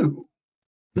have to.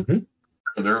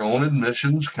 Mm-hmm. Their own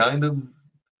admissions kind of,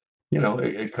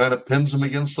 it kind of pins them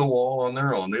against the wall on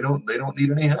their own. They don't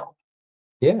need any help.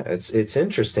 Yeah, it's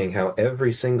interesting how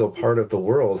every single part of the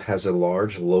world has a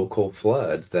large local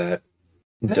flood that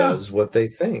does what they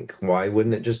think. Why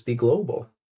wouldn't it just be global?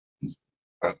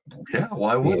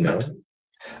 Why wouldn't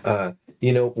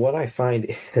it? What I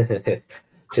find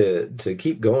to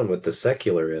keep going with the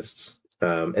secularists,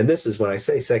 and this is when I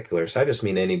say secularists, I just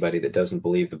mean anybody that doesn't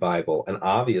believe the Bible, and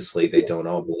obviously they don't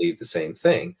all believe the same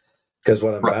thing. Because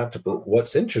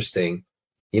what's interesting,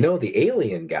 the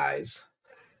alien guys.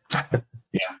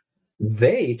 Yeah.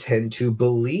 They tend to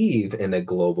believe in a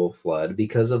global flood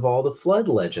because of all the flood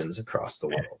legends across the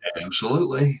world.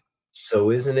 Absolutely.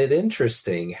 So isn't it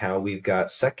interesting how we've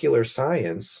got secular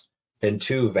science in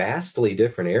two vastly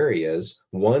different areas,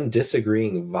 one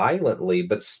disagreeing violently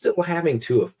but still having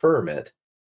to affirm it,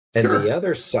 and the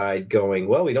other side going,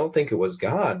 well, we don't think it was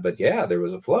God, but yeah, there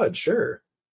was a flood, sure.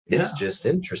 It's just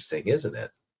interesting, isn't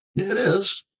it? It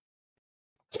is.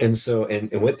 And so,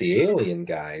 and with the alien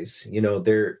guys,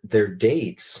 their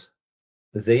dates,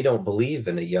 they don't believe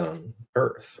in a young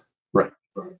Earth. Right.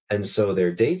 And so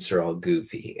their dates are all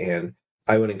goofy. And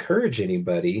I would encourage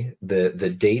anybody,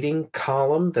 the dating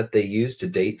column that they use to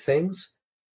date things,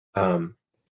 I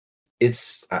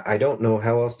don't know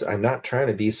how else I'm not trying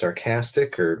to be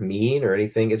sarcastic or mean or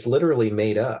anything. It's literally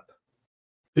made up.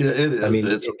 Yeah, it is. I mean,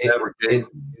 it's a fabrication.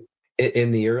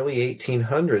 In the early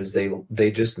 1800s,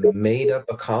 they just made up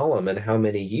a column in how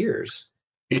many years.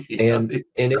 And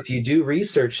if you do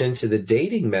research into the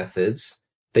dating methods,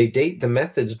 they date the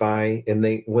methods by,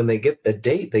 and when they get a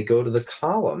date, they go to the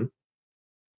column.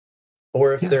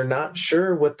 Or if they're not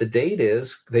sure what the date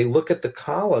is, they look at the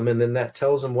column, and then that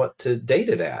tells them what to date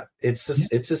it at. It's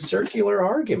a circular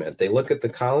argument. They look at the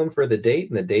column for the date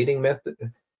and the dating method.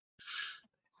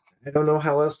 I don't know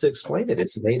how else to explain it.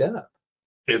 It's made up.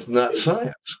 It's not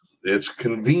science. It's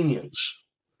convenience.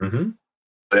 Mm-hmm.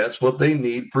 That's what they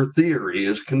need for theory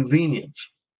is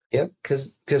convenience. Yep,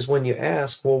 because when you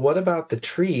ask, well, what about the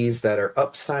trees that are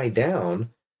upside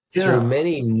down through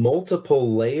many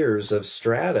multiple layers of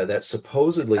strata that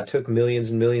supposedly took millions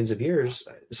and millions of years,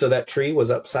 so that tree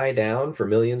was upside down for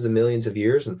millions and millions of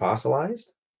years and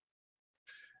fossilized?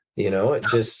 It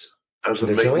just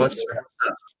doesn't make much sense.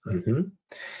 Mm-hmm.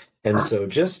 And so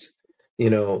just,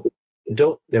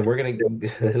 don't, and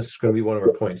this is going to be one of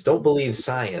our points. Don't believe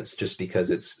science just because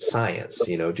it's science,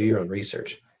 do your own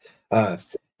research. And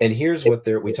here's what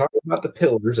we talked about the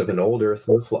pillars of an old earth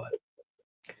and the flood.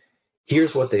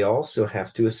 Here's what they also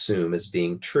have to assume as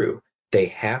being true. They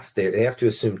have to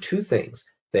assume two things.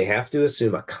 They have to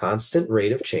assume a constant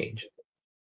rate of change,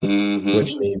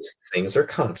 which means things are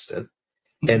constant,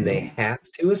 and they have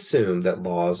to assume that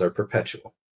laws are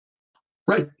perpetual.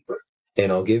 Right. And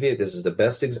I'll give you, this is the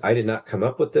best, I did not come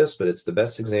up with this, but it's the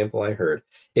best example I heard.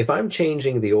 If I'm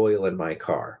changing the oil in my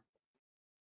car,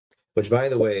 which, by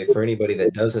the way, for anybody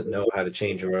that doesn't know how to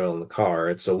change your oil in the car,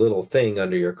 it's a little thing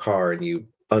under your car, and you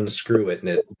unscrew it,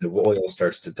 and the oil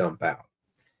starts to dump out.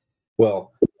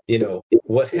 Well,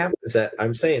 what happens that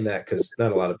I'm saying that because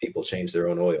not a lot of people change their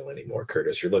own oil anymore,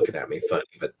 Curtis. You're looking at me funny,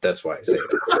 but that's why I say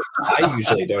that. I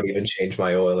usually don't even change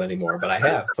my oil anymore, but I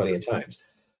have plenty of times.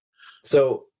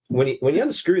 So when you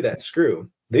unscrew that screw,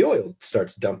 the oil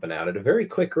starts dumping out at a very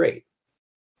quick rate.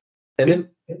 And then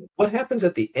what happens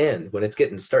at the end when it's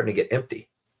starting to get empty?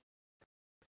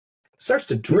 It starts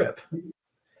to drip.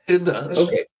 It does.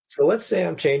 Okay, so let's say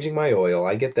I'm changing my oil.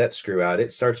 I get that screw out.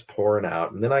 It starts pouring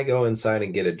out. And then I go inside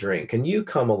and get a drink. And you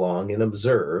come along and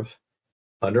observe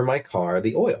under my car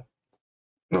the oil.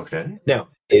 Okay. Now,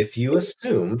 if you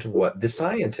assumed what the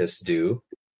scientists do,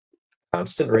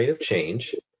 constant rate of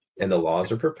change, and the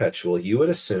laws are perpetual, you would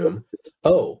assume,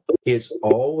 it's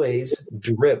always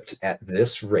dripped at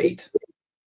this rate,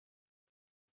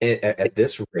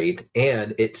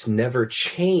 and it's never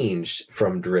changed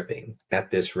from dripping at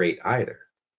this rate either.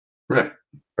 Right.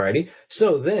 Righty?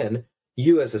 So then,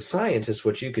 you as a scientist,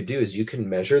 what you could do is you can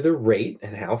measure the rate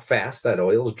and how fast that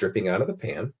oil is dripping out of the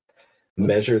pan,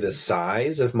 measure the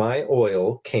size of my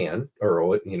oil can, or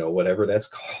whatever that's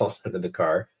called under the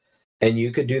car, and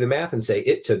you could do the math and say,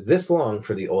 it took this long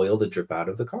for the oil to drip out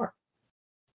of the car.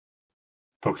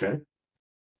 Okay.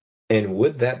 And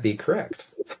would that be correct?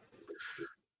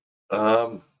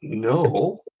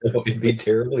 No. It'd be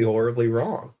terribly, horribly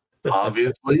wrong.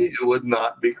 Obviously, it would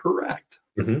not be correct.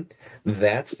 Mm-hmm.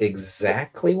 That's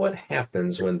exactly what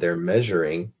happens when they're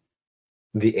measuring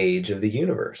the age of the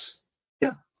universe.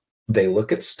 Yeah. They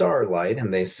look at starlight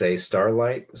and they say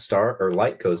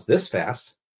light goes this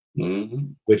fast,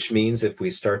 which means if we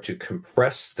start to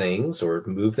compress things or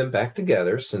move them back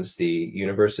together, since the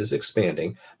universe is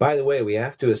expanding. By the way, we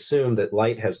have to assume that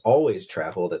light has always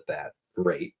traveled at that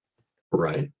rate.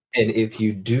 Right. And if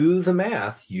you do the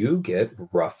math, you get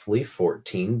roughly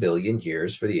 14 billion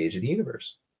years for the age of the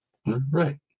universe.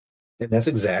 Right. And that's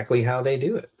exactly how they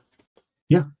do it.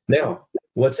 Yeah. Now,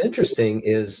 what's interesting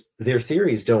is their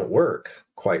theories don't work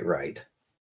quite right.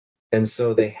 And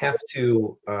so they have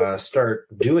to start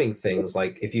doing things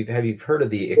like, if you've heard of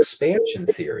the expansion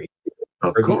theory?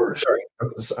 Of course.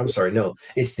 I'm sorry, no,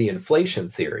 it's the inflation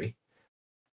theory,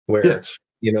 where Yes.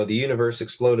 the universe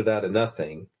exploded out of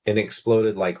nothing and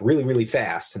exploded like really, really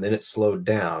fast, and then it slowed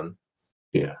down.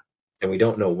 Yeah. And we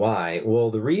don't know why. Well,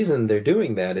 the reason they're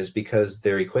doing that is because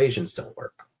their equations don't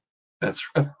work. That's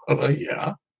right.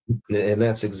 Yeah. And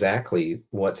that's exactly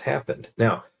what's happened.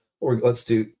 Now, let's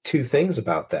do two things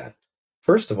about that.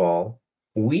 First of all,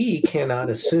 we cannot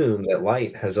assume that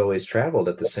light has always traveled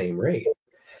at the same rate.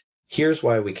 Here's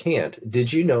why we can't.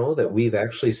 Did you know that we've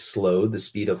actually slowed the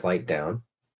speed of light down?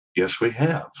 Yes, we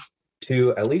have.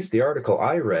 To at least the article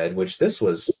I read,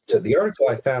 the article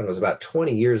I found was about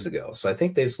 20 years ago. So I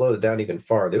think they've slowed it down even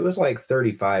farther. It was like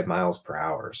 35 miles per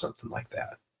hour or something like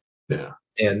that. Yeah.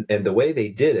 And the way they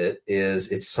did it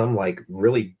is it's some like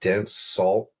really dense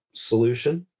salt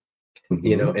solution,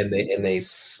 and they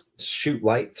shoot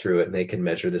light through it and they can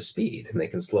measure the speed and they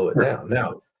can slow it down.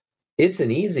 Now, it's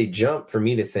an easy jump for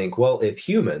me to think, well, if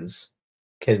humans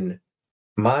can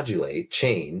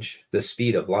change the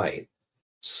speed of light,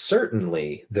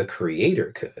 certainly the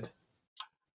creator could.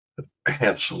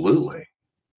 Absolutely.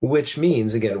 Which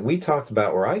means, again, we talked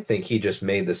about where I think he just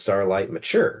made the starlight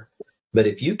mature. But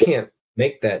if you can't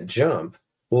make that jump,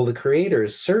 well, the creator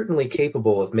is certainly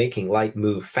capable of making light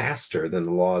move faster than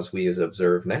the laws we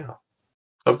observe now.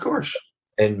 Of course.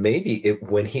 And maybe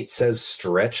when he says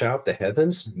stretch out the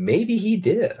heavens, maybe he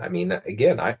did. I mean,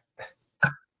 again,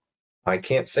 I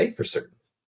can't say for certain.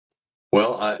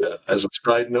 Well, as a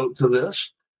side note to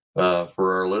this, for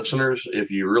our listeners, if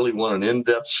you really want an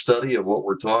in-depth study of what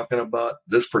we're talking about,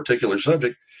 this particular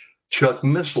subject, Chuck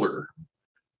Missler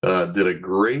did a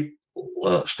great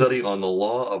study on the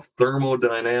law of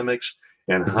thermodynamics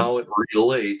and how it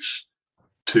relates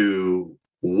to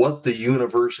what the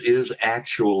universe is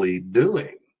actually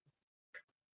doing.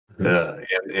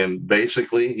 And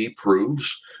basically, he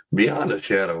proves beyond a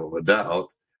shadow of a doubt,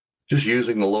 just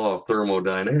using the law of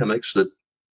thermodynamics, that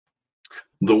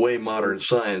the way modern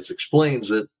science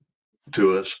explains it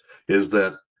to us is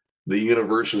that the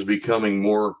universe is becoming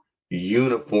more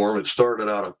uniform. It started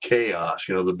out of chaos,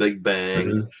 the Big Bang,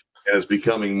 and is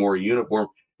becoming more uniform.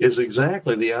 Is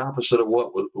exactly the opposite of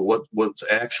what's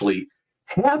actually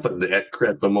happened at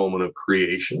the moment of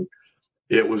creation.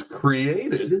 It was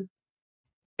created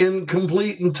in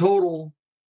complete and total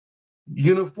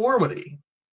uniformity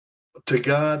to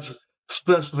God's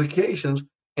specifications,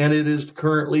 and it is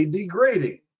currently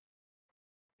degrading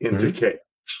into chaos.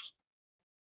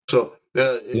 So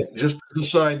just as a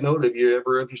side note, if you're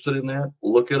ever interested in that,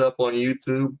 look it up on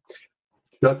YouTube.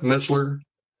 Chuck Missler,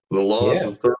 The Laws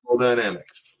of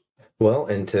Thermodynamics. Well,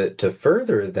 and to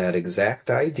further that exact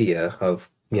idea of,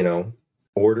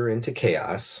 order into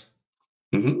chaos,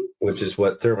 which is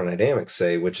what thermodynamics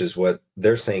say, which is what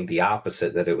they're saying the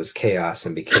opposite, that it was chaos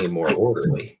and became more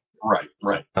orderly.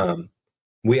 Right.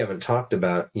 We haven't talked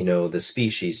about, the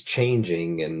species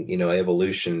changing and,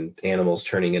 evolution, animals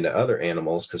turning into other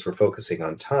animals, because we're focusing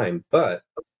on time. But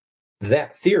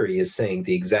that theory is saying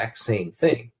the exact same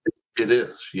thing. It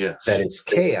is, yes. That it's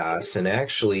chaos, and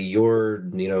actually your,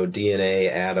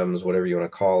 DNA, atoms, whatever you want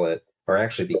to call it, are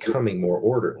actually becoming more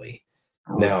orderly.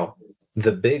 Right. Now,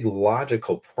 the big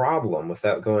logical problem,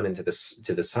 without going into the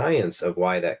science of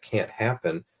why that can't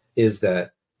happen, is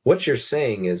that what you're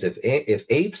saying is if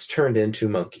apes turned into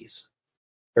monkeys,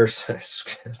 or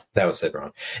that was said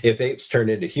wrong. If apes turned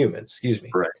into humans, excuse me.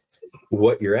 Right.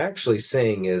 What you're actually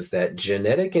saying is that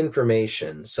genetic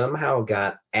information somehow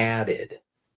got added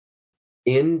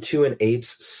into an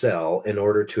ape's cell in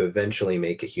order to eventually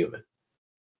make a human.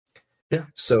 Yeah.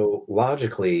 So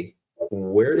logically,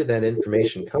 where did that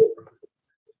information come from?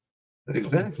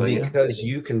 Exactly. Because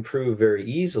you can prove very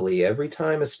easily every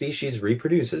time a species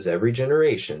reproduces, every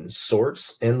generation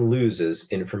sorts and loses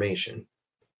information.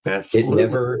 Absolutely. It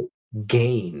never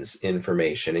gains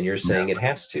information, and you're saying it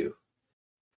has to.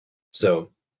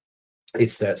 So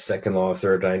it's that second law of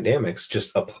thermodynamics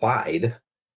just applied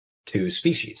to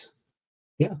species.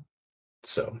 Yeah.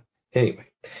 So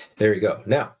anyway, there you go.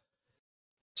 Now,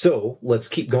 So let's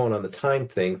keep going on the time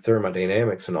thing,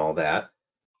 thermodynamics and all that.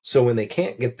 So when they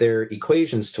can't get their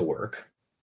equations to work,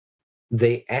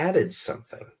 they added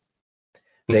something.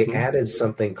 They added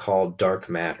something called dark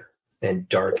matter and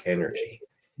dark energy.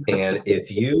 And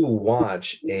if you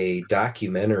watch a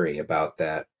documentary about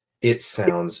that, it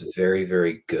sounds very,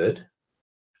 very good.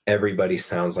 Everybody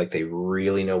sounds like they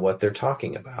really know what they're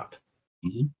talking about.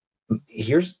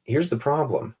 Here's the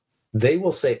problem. They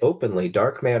will say openly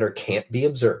dark matter can't be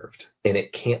observed and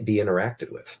it can't be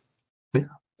interacted with. Yeah.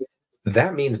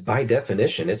 That means by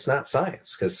definition, it's not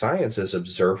science, because science is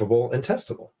observable and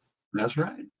testable. That's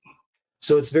right.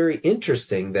 So it's very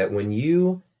interesting that when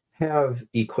you have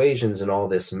equations and all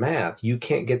this math, you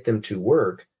can't get them to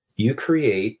work. You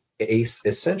create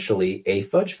essentially a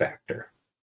fudge factor.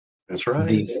 That's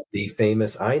right. The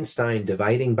famous Einstein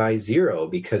dividing by zero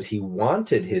because he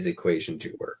wanted his equation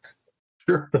to work.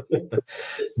 Sure.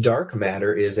 Dark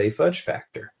matter is a fudge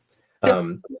factor.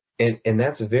 And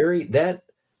that's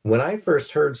when I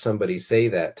first heard somebody say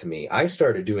that to me, I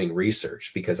started doing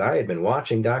research because I had been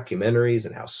watching documentaries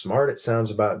and how smart it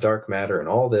sounds about dark matter and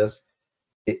all this.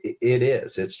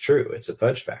 It's true. It's a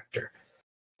fudge factor.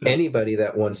 Anybody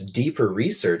that wants deeper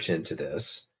research into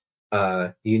this,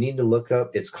 you need to look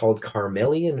up, it's called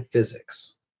Carmelian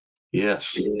physics.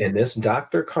 Yes. And this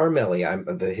Dr.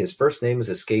 Carmeli, his first name is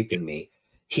escaping me.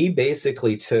 He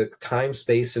basically took time,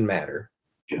 space, and matter.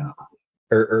 Yeah.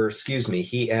 Or excuse me,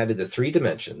 he added the three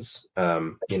dimensions,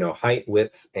 height,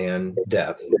 width, and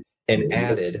depth, and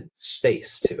added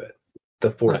space to it,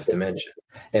 the fourth dimension,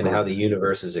 and how the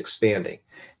universe is expanding.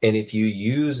 And if you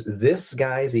use this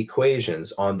guy's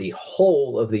equations on the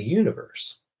whole of the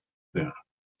universe,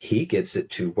 he gets it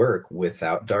to work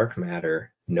without dark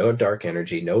matter, no dark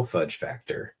energy, no fudge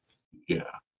factor. Yeah.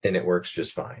 And it works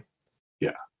just fine.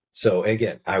 Yeah. So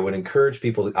again, I would encourage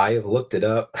people, I have looked it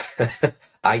up.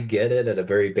 I get it at a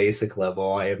very basic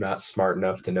level. I am not smart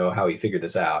enough to know how he figured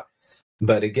this out.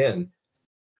 But again,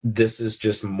 this is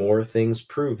just more things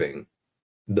proving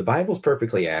the Bible's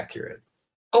perfectly accurate.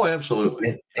 Oh,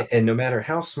 absolutely. And no matter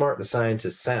how smart the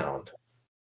scientists sound,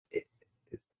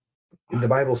 the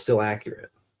Bible's still accurate.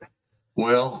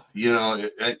 Well,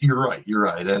 you're right. You're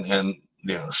right. And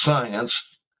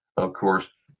science, of course,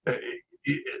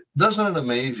 doesn't it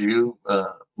amaze you,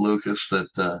 Lucas,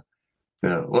 that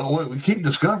we keep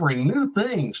discovering new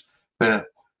things. We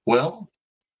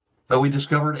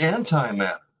discovered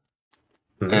antimatter,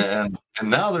 and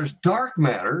now there's dark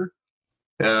matter.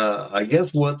 I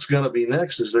guess what's going to be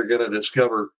next is they're going to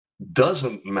discover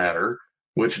doesn't matter,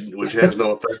 which has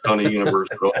no effect on the universe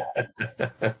at all.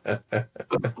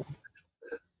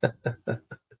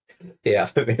 Yeah,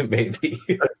 maybe.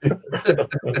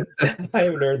 I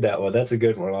haven't heard that one. That's a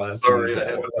good one. I'll have to use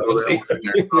that one.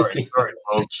 Sorry,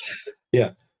 folks.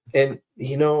 Yeah, and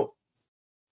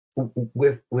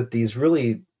with these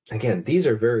really, again, these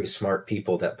are very smart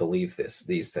people that believe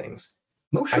these things.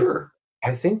 No, sure.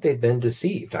 I think they've been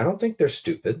deceived. I don't think they're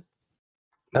stupid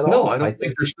at all. No, I don't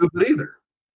think they're stupid either.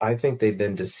 I think they've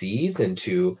been deceived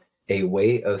into a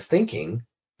way of thinking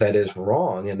that is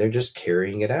wrong, and they're just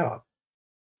carrying it out,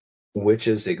 which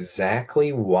is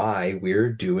exactly why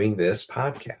we're doing this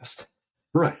podcast.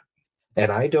 Right.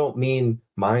 And I don't mean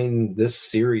this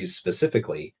series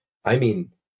specifically. I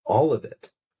mean all of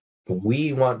it.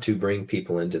 We want to bring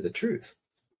people into the truth.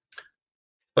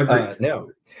 Now,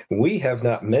 we have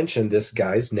not mentioned this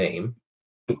guy's name,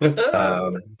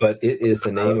 but it is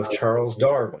the name of Charles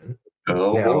Darwin.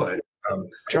 Boy.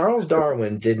 Charles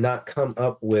Darwin did not come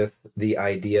up with the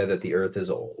idea that the Earth is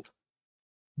old.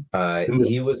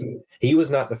 He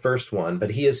was not the first one,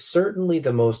 but he is certainly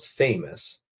the most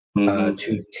famous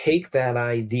to take that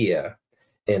idea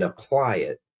and apply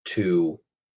it to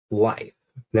life.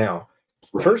 Now,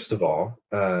 first of all,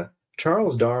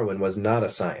 Charles Darwin was not a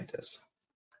scientist.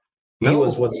 No.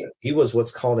 He was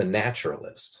what's called a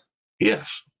naturalist.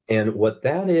 Yes. And what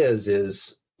that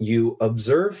is you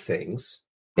observe things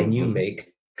and you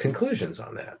make conclusions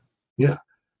on that. Yeah.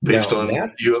 Based on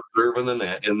you observe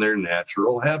in their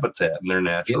natural habitat, in their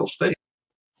natural state.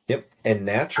 Yep. And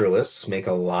naturalists make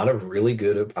a lot of really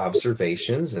good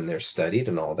observations, and they're studied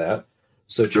and all that.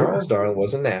 So Charles Darwin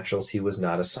was a naturalist. He was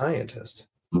not a scientist.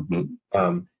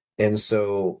 And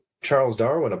so Charles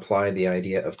Darwin applied the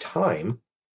idea of time,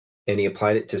 and he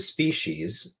applied it to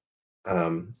species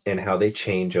and how they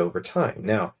change over time.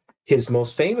 Now, his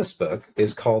most famous book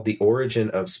is called The Origin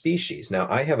of Species. Now,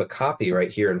 I have a copy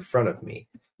right here in front of me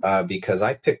because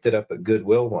I picked it up at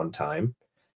Goodwill one time,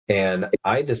 and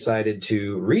I decided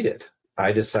to read it.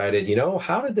 I decided,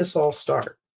 how did this all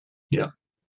start? Yeah.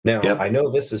 Now, I know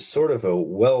this is sort of a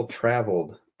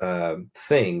well-traveled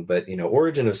thing, but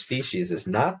Origin of Species is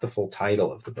not the full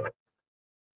title of the book.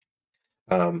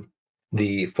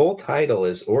 The full title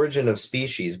is Origin of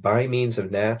Species by Means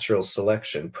of Natural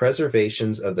Selection,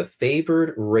 Preservations of the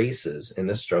Favored Races in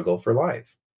the Struggle for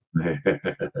Life.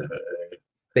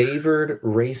 Favored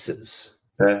races,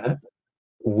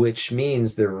 which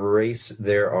means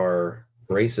there are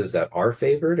races that are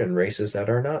favored and races that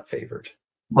are not favored.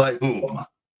 By whom?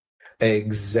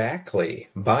 Exactly.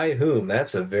 By whom?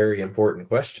 That's a very important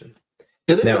question.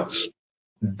 It is.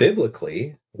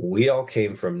 Biblically, we all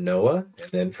came from Noah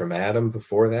and then from Adam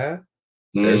before that.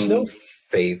 There's no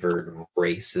favored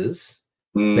races.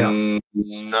 Now,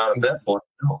 not at that point,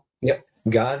 no. Yep.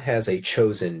 God has a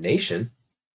chosen nation.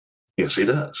 Yes, he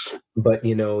does. But,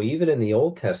 even in the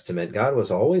Old Testament, God was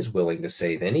always willing to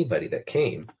save anybody that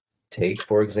came. Take,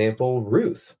 for example,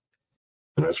 Ruth.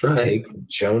 That's right. Take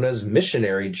Jonah's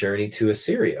missionary journey to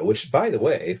Assyria, which, by the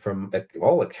way, from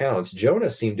all accounts, Jonah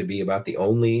seemed to be about the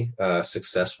only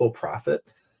successful prophet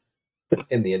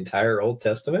in the entire Old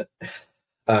Testament.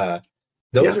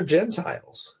 Those are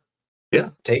Gentiles.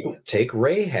 Yeah. Take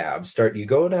Rahab. You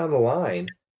go down the line.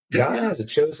 God has a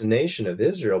chosen nation of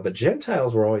Israel, but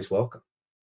Gentiles were always welcome.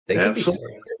 They could be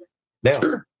saved. Now,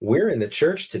 we're in the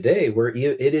church today where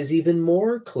it is even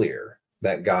more clear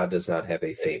that God does not have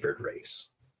a favored race.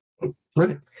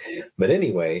 Right. But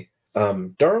anyway,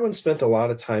 Darwin spent a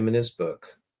lot of time in his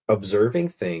book observing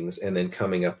things and then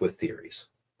coming up with theories.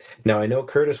 Now, I know,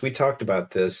 Curtis, we talked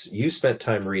about this. You spent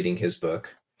time reading his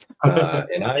book,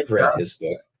 and I've read his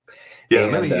book. Yeah,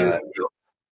 many years ago.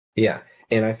 Yeah,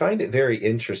 and I find it very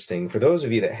interesting. For those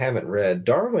of you that haven't read,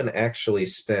 Darwin actually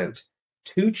spent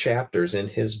 2 chapters in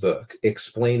his book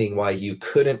explaining why you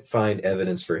couldn't find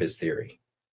evidence for his theory.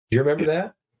 Do you remember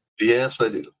that? Yes, I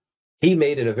do. He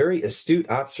made a very astute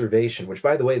observation, which,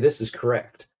 by the way, this is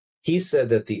correct. He said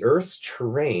that the Earth's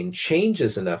terrain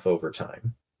changes enough over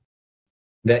time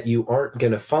that you aren't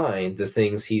going to find the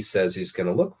things he says he's going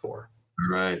to look for.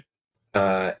 Right.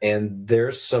 And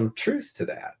there's some truth to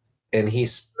that. And he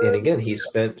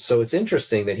spent, so it's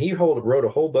interesting that he wrote a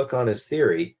whole book on his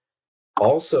theory,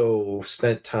 also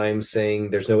spent time saying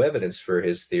there's no evidence for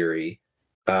his theory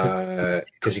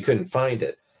because you couldn't find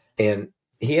it. And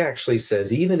he actually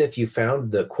says, even if you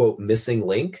found the quote missing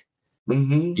link,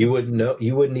 you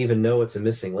wouldn't even know it's a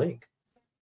missing link.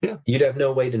 Yeah. You'd have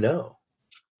no way to know.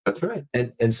 That's right.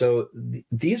 And so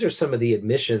these are some of the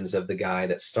admissions of the guy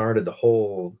that started the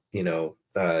whole,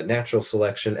 natural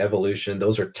selection, evolution.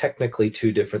 Those are technically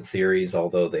 2 different theories,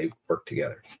 although they work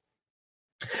together.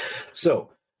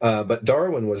 So, but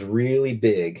Darwin was really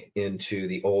big into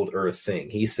the old Earth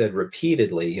thing. He said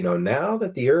repeatedly, now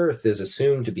that the Earth is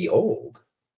assumed to be old,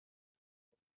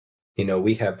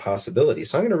 we have possibilities.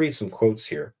 So I'm going to read some quotes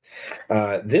here.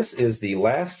 This is the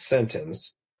last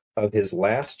sentence of his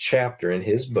last chapter in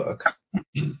his book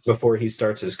before he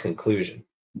starts his conclusion.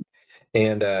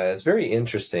 And it's very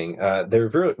interesting.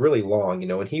 They're really long.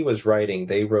 When he was writing,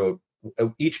 they wrote,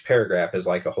 each paragraph is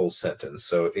like a whole sentence.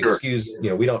 So excuse,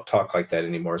 we don't talk like that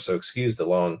anymore. So excuse the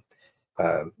long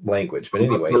language. But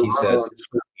anyway, he says,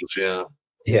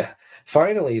 yeah.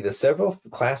 Finally, the several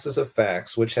classes of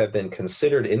facts which have been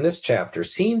considered in this chapter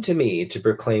seem to me to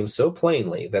proclaim so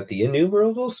plainly that the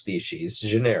innumerable species,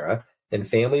 genera, and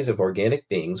families of organic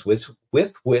beings with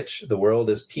which the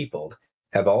world is peopled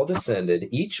have all descended,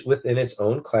 each within its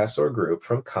own class or group,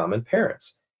 from common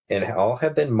parents, and all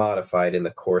have been modified in the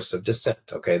course of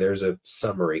descent. Okay, there's a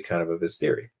summary kind of his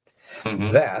theory.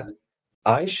 That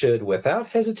I should, without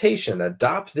hesitation,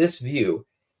 adopt this view,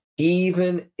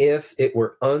 even if it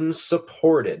were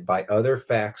unsupported by other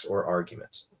facts or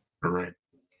arguments. Right.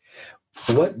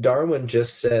 What Darwin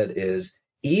just said is,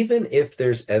 even if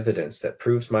there's evidence that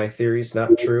proves my theory's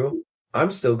not true,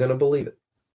 I'm still going to believe it.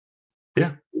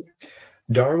 Yeah.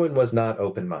 Darwin was not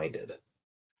open-minded.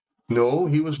 No,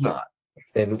 he was not.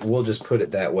 And we'll just put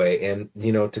it that way. And,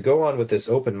 to go on with this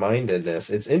open-mindedness,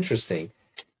 it's interesting.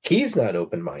 He's not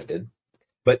open-minded,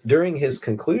 but during his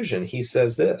conclusion, he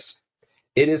says this: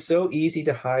 it is so easy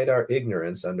to hide our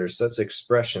ignorance under such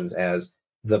expressions as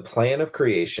the plan of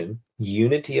creation,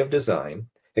 unity of design,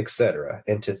 etc.,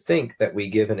 and to think that we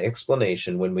give an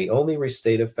explanation when we only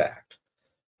restate a fact.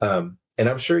 And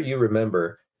I'm sure you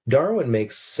remember, Darwin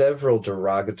makes several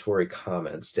derogatory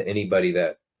comments to anybody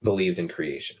that believed in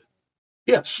creation.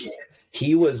 Yes.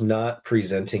 He was not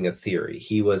presenting a theory.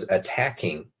 He was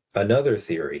attacking another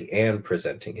theory and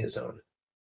presenting his own.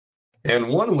 And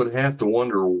one would have to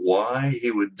wonder why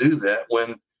he would do that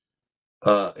when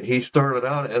he started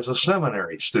out as a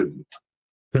seminary student.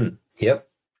 Yep.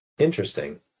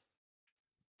 Interesting.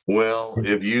 Well,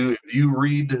 if you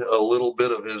read a little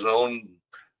bit of his own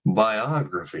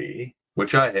biography,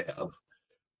 which I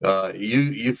have,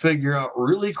 you figure out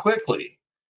really quickly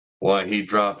why he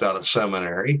dropped out of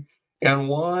seminary and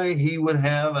why he would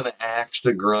have an axe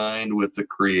to grind with the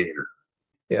Creator.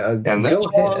 Yeah, And go that's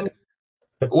one. ahead.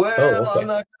 Well, Oh,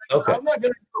 okay. Okay. I'm not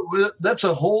going to. That's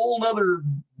a whole nother.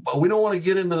 We don't want to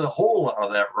get into the whole lot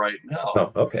of that right now.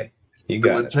 Oh, okay. You It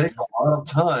got would it. take a lot of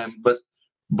time, but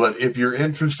if you're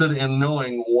interested in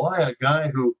knowing why a guy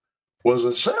who was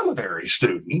a seminary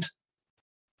student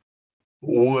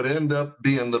would end up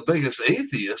being the biggest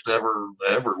atheist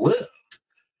ever lived,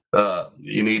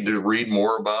 you need to read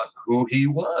more about who he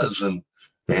was and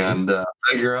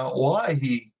figure out why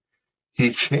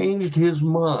he changed his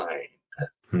mind.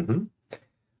 Mm-hmm.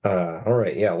 All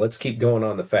right. Yeah. Let's keep going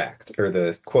on the fact or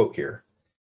the quote here.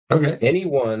 Okay.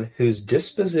 Anyone whose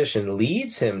disposition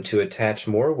leads him to attach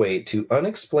more weight to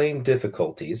unexplained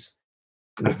difficulties,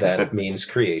 that means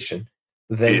creation,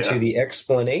 than to the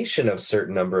explanation of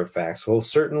certain number of facts will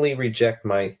certainly reject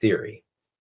my theory.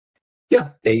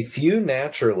 Yeah. A few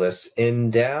naturalists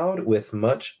endowed with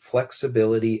much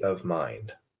flexibility of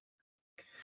mind.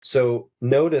 So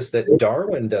notice that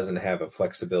Darwin doesn't have a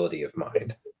flexibility of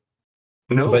mind.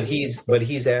 No. But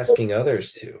he's asking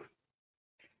others to.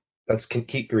 Let's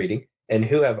keep reading. And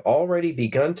who have already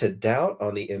begun to doubt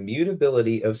on the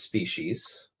immutability of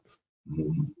species.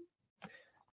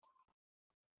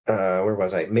 Where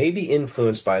was I? May be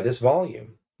influenced by this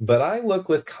volume. But I look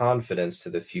with confidence to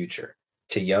the future,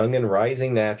 to young and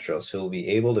rising naturalists who will be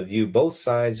able to view both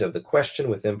sides of the question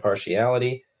with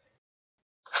impartiality.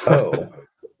 Oh,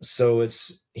 so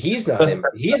he's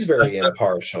very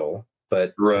impartial,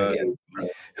 but Right. again,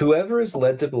 whoever is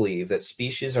led to believe that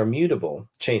species are mutable,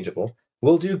 changeable,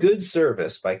 will do good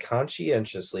service by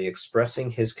conscientiously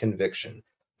expressing his conviction,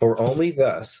 for only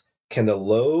thus can the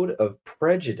load of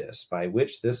prejudice by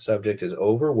which this subject is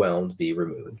overwhelmed be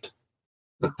removed.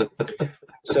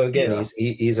 So again,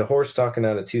 he's a horse talking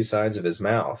out of two sides of his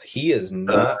mouth. He is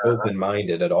not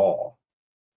open-minded at all.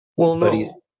 Well,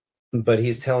 no. But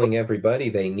he's telling everybody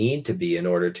they need to be in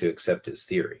order to accept his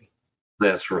theory.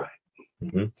 That's right.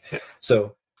 Mm-hmm. Yeah.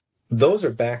 So those are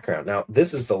background. Now,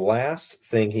 this is the last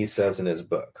thing he says in his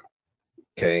book.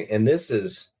 Okay. And this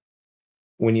is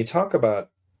when you talk about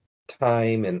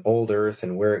time and old Earth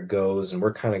and where it goes, and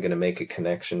we're kind of going to make a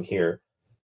connection here.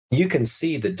 You can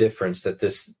see the difference that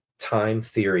this time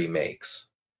theory makes.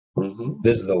 Mm-hmm.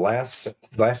 This is the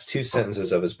last two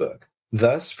sentences of his book.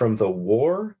 Thus, from the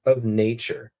war of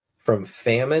nature, from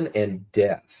famine and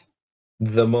death,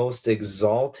 the most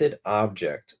exalted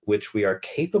object which we are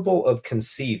capable of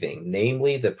conceiving,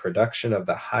 namely the production of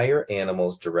the higher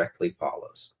animals, directly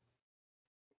follows.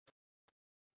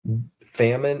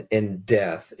 Famine and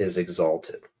death is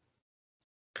exalted.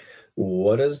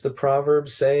 What does the proverb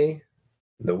say?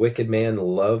 The wicked man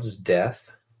loves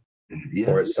death,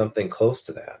 or it's something close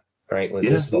to that, right?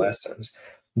 This is the last sentence.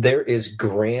 There is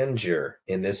grandeur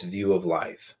in this view of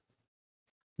life.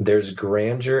 There's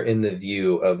grandeur in the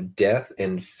view of death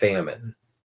and famine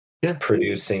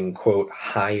producing, quote,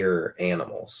 higher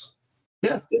animals.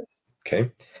 Yeah.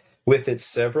 Okay. With its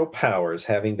several powers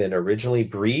having been originally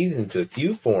breathed into a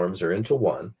few forms or into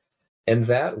one, and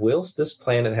that whilst this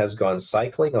planet has gone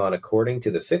cycling on according to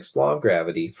the fixed law of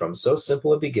gravity, from so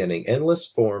simple a beginning, endless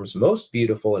forms, most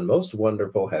beautiful and most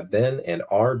wonderful, have been and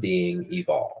are being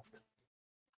evolved.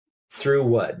 Through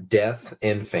what? Death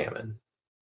and famine.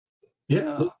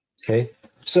 Yeah. Okay.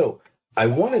 So I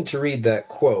wanted to read that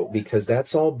quote because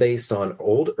that's all based on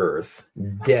old Earth,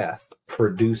 death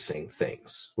producing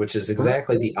things, which is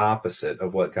exactly the opposite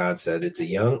of what God said. It's a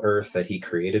young Earth that he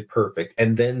created perfect,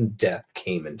 and then death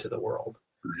came into the world.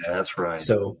 That's right.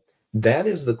 So that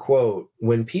is the quote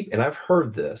when people, and I've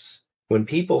heard this, when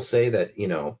people say that,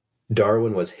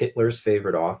 Darwin was Hitler's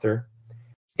favorite author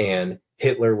and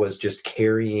Hitler was just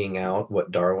carrying out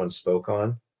what Darwin spoke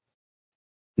on.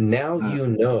 Now you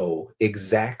know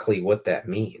exactly what that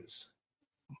means.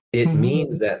 It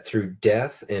means that through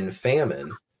death and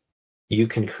famine, you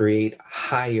can create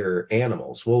higher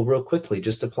animals. Well, real quickly,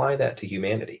 just apply that to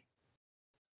humanity.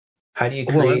 How do you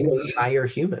create higher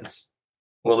humans?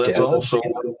 Well, that's also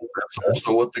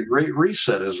what the Great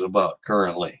Reset is about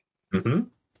currently. Mm-hmm.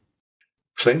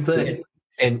 Same thing.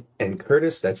 And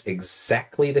Curtis, that's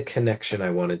exactly the connection I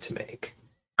wanted to make.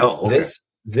 Oh, okay.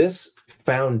 This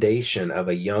foundation of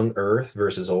a young Earth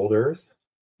versus old Earth,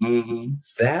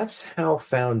 that's how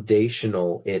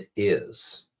foundational it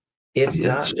is. It's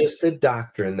not just a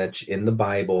doctrine that's in the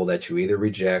Bible that you either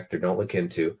reject or don't look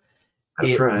into.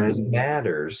 That's right.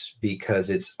 Matters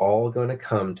because it's all going to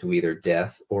come to either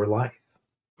death or life.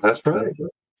 That's right.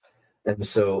 And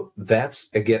so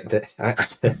that's, again,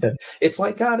 it's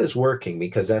like God is working,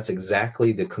 because that's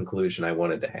exactly the conclusion I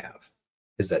wanted to have,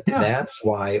 is that that's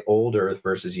why old Earth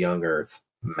versus young Earth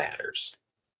matters.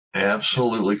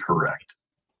 Absolutely correct.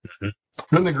 Mm-hmm.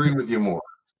 Couldn't agree with you more.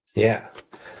 Yeah.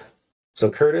 So,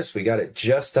 Curtis, we got it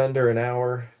just under an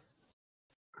hour,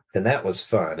 and that was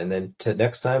fun. And then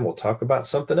next time we'll talk about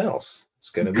something else.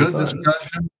 It's going to be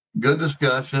fun. Good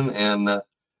discussion, and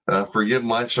forgive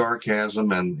my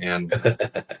sarcasm and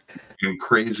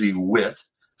crazy wit.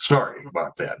 Sorry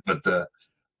about that, but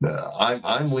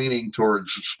I'm leaning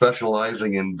towards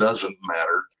specializing in doesn't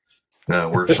matter,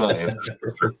 where science is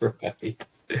concerned. Right.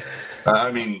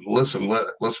 I mean, listen,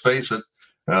 let's face it.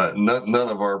 None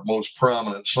of our most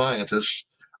prominent scientists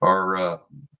are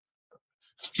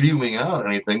spewing out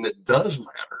anything that does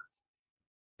matter.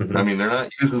 Mm-hmm. I mean, they're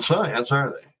not using science,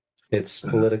 are they? It's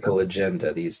political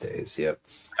agenda these days. Yep.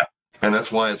 Yeah. And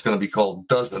that's why it's going to be called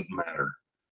Doesn't Matter.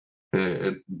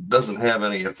 It doesn't have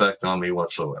any effect on me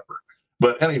whatsoever.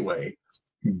 But anyway,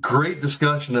 great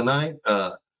discussion tonight.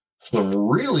 Some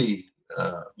really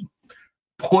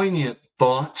poignant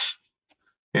thoughts.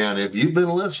 And if you've been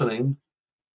listening,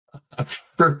 I'm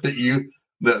sure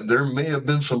that there may have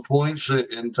been some points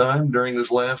in time during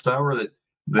this last hour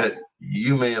that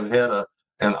you may have had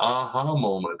an aha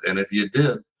moment. And if you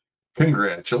did,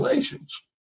 congratulations.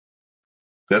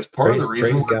 That's part of the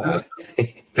reason. Praise God.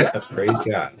 Yeah, praise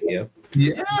God. Yep.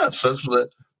 Yes, that's the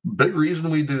big reason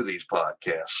we do these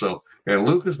podcasts. So, and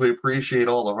Lucas, we appreciate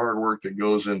all the hard work that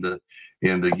goes into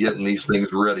getting these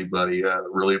things ready, buddy. I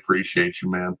really appreciate you,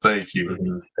 man. Thank you.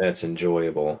 Mm-hmm. That's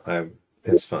enjoyable.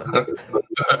 It's fun. It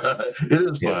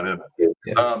is fun, isn't it?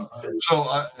 Yeah.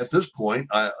 So at this point,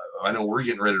 I know we're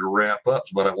getting ready to wrap up,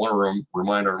 but I want to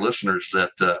remind our listeners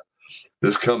that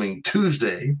this coming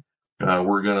Tuesday,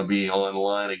 we're going to be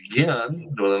online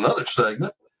again with another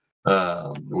segment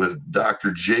with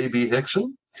Dr. J.B.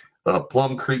 Hickson,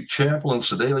 Plum Creek Chapel in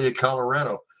Sedalia,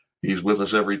 Colorado. He's with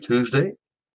us every Tuesday.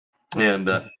 And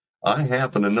I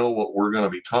happen to know what we're going to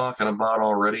be talking about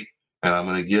already, and I'm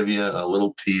going to give you a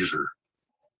little teaser.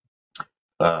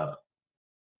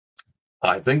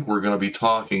 I think we're going to be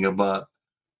talking about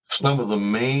some of the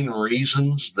main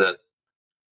reasons that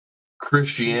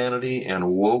Christianity and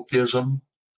wokeism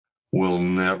will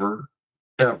never,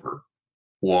 ever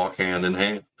walk hand in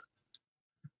hand.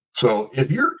 So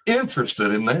if you're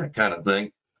interested in that kind of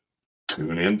thing,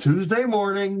 tune in Tuesday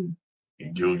morning.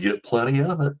 You'll get plenty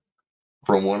of it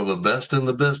from one of the best in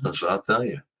the business, I'll tell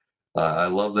you. I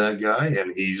love that guy,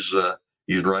 and he's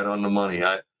right on the money.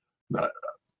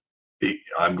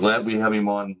 I'm glad we have him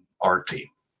on our team.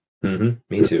 Mm-hmm.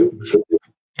 Me too.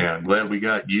 And I'm glad we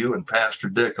got you and Pastor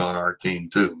Dick on our team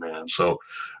too, man. So,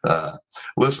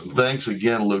 listen, thanks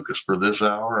again, Lucas, for this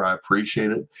hour. I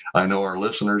appreciate it. I know our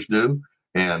listeners do.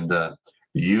 And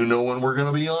you know when we're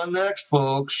going to be on next,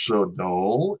 folks. So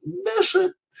don't miss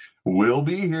it. We'll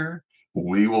be here.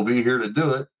 We will be here to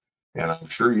do it. And I'm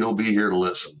sure you'll be here to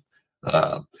listen.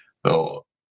 So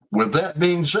with that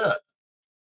being said,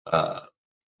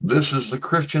 this is the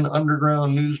Christian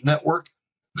Underground News Network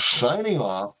signing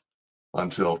off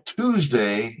until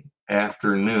Tuesday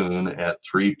afternoon at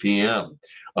 3 p.m.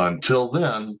 Until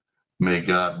then, may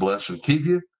God bless and keep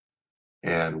you,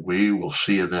 and we will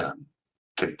see you then.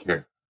 Take care.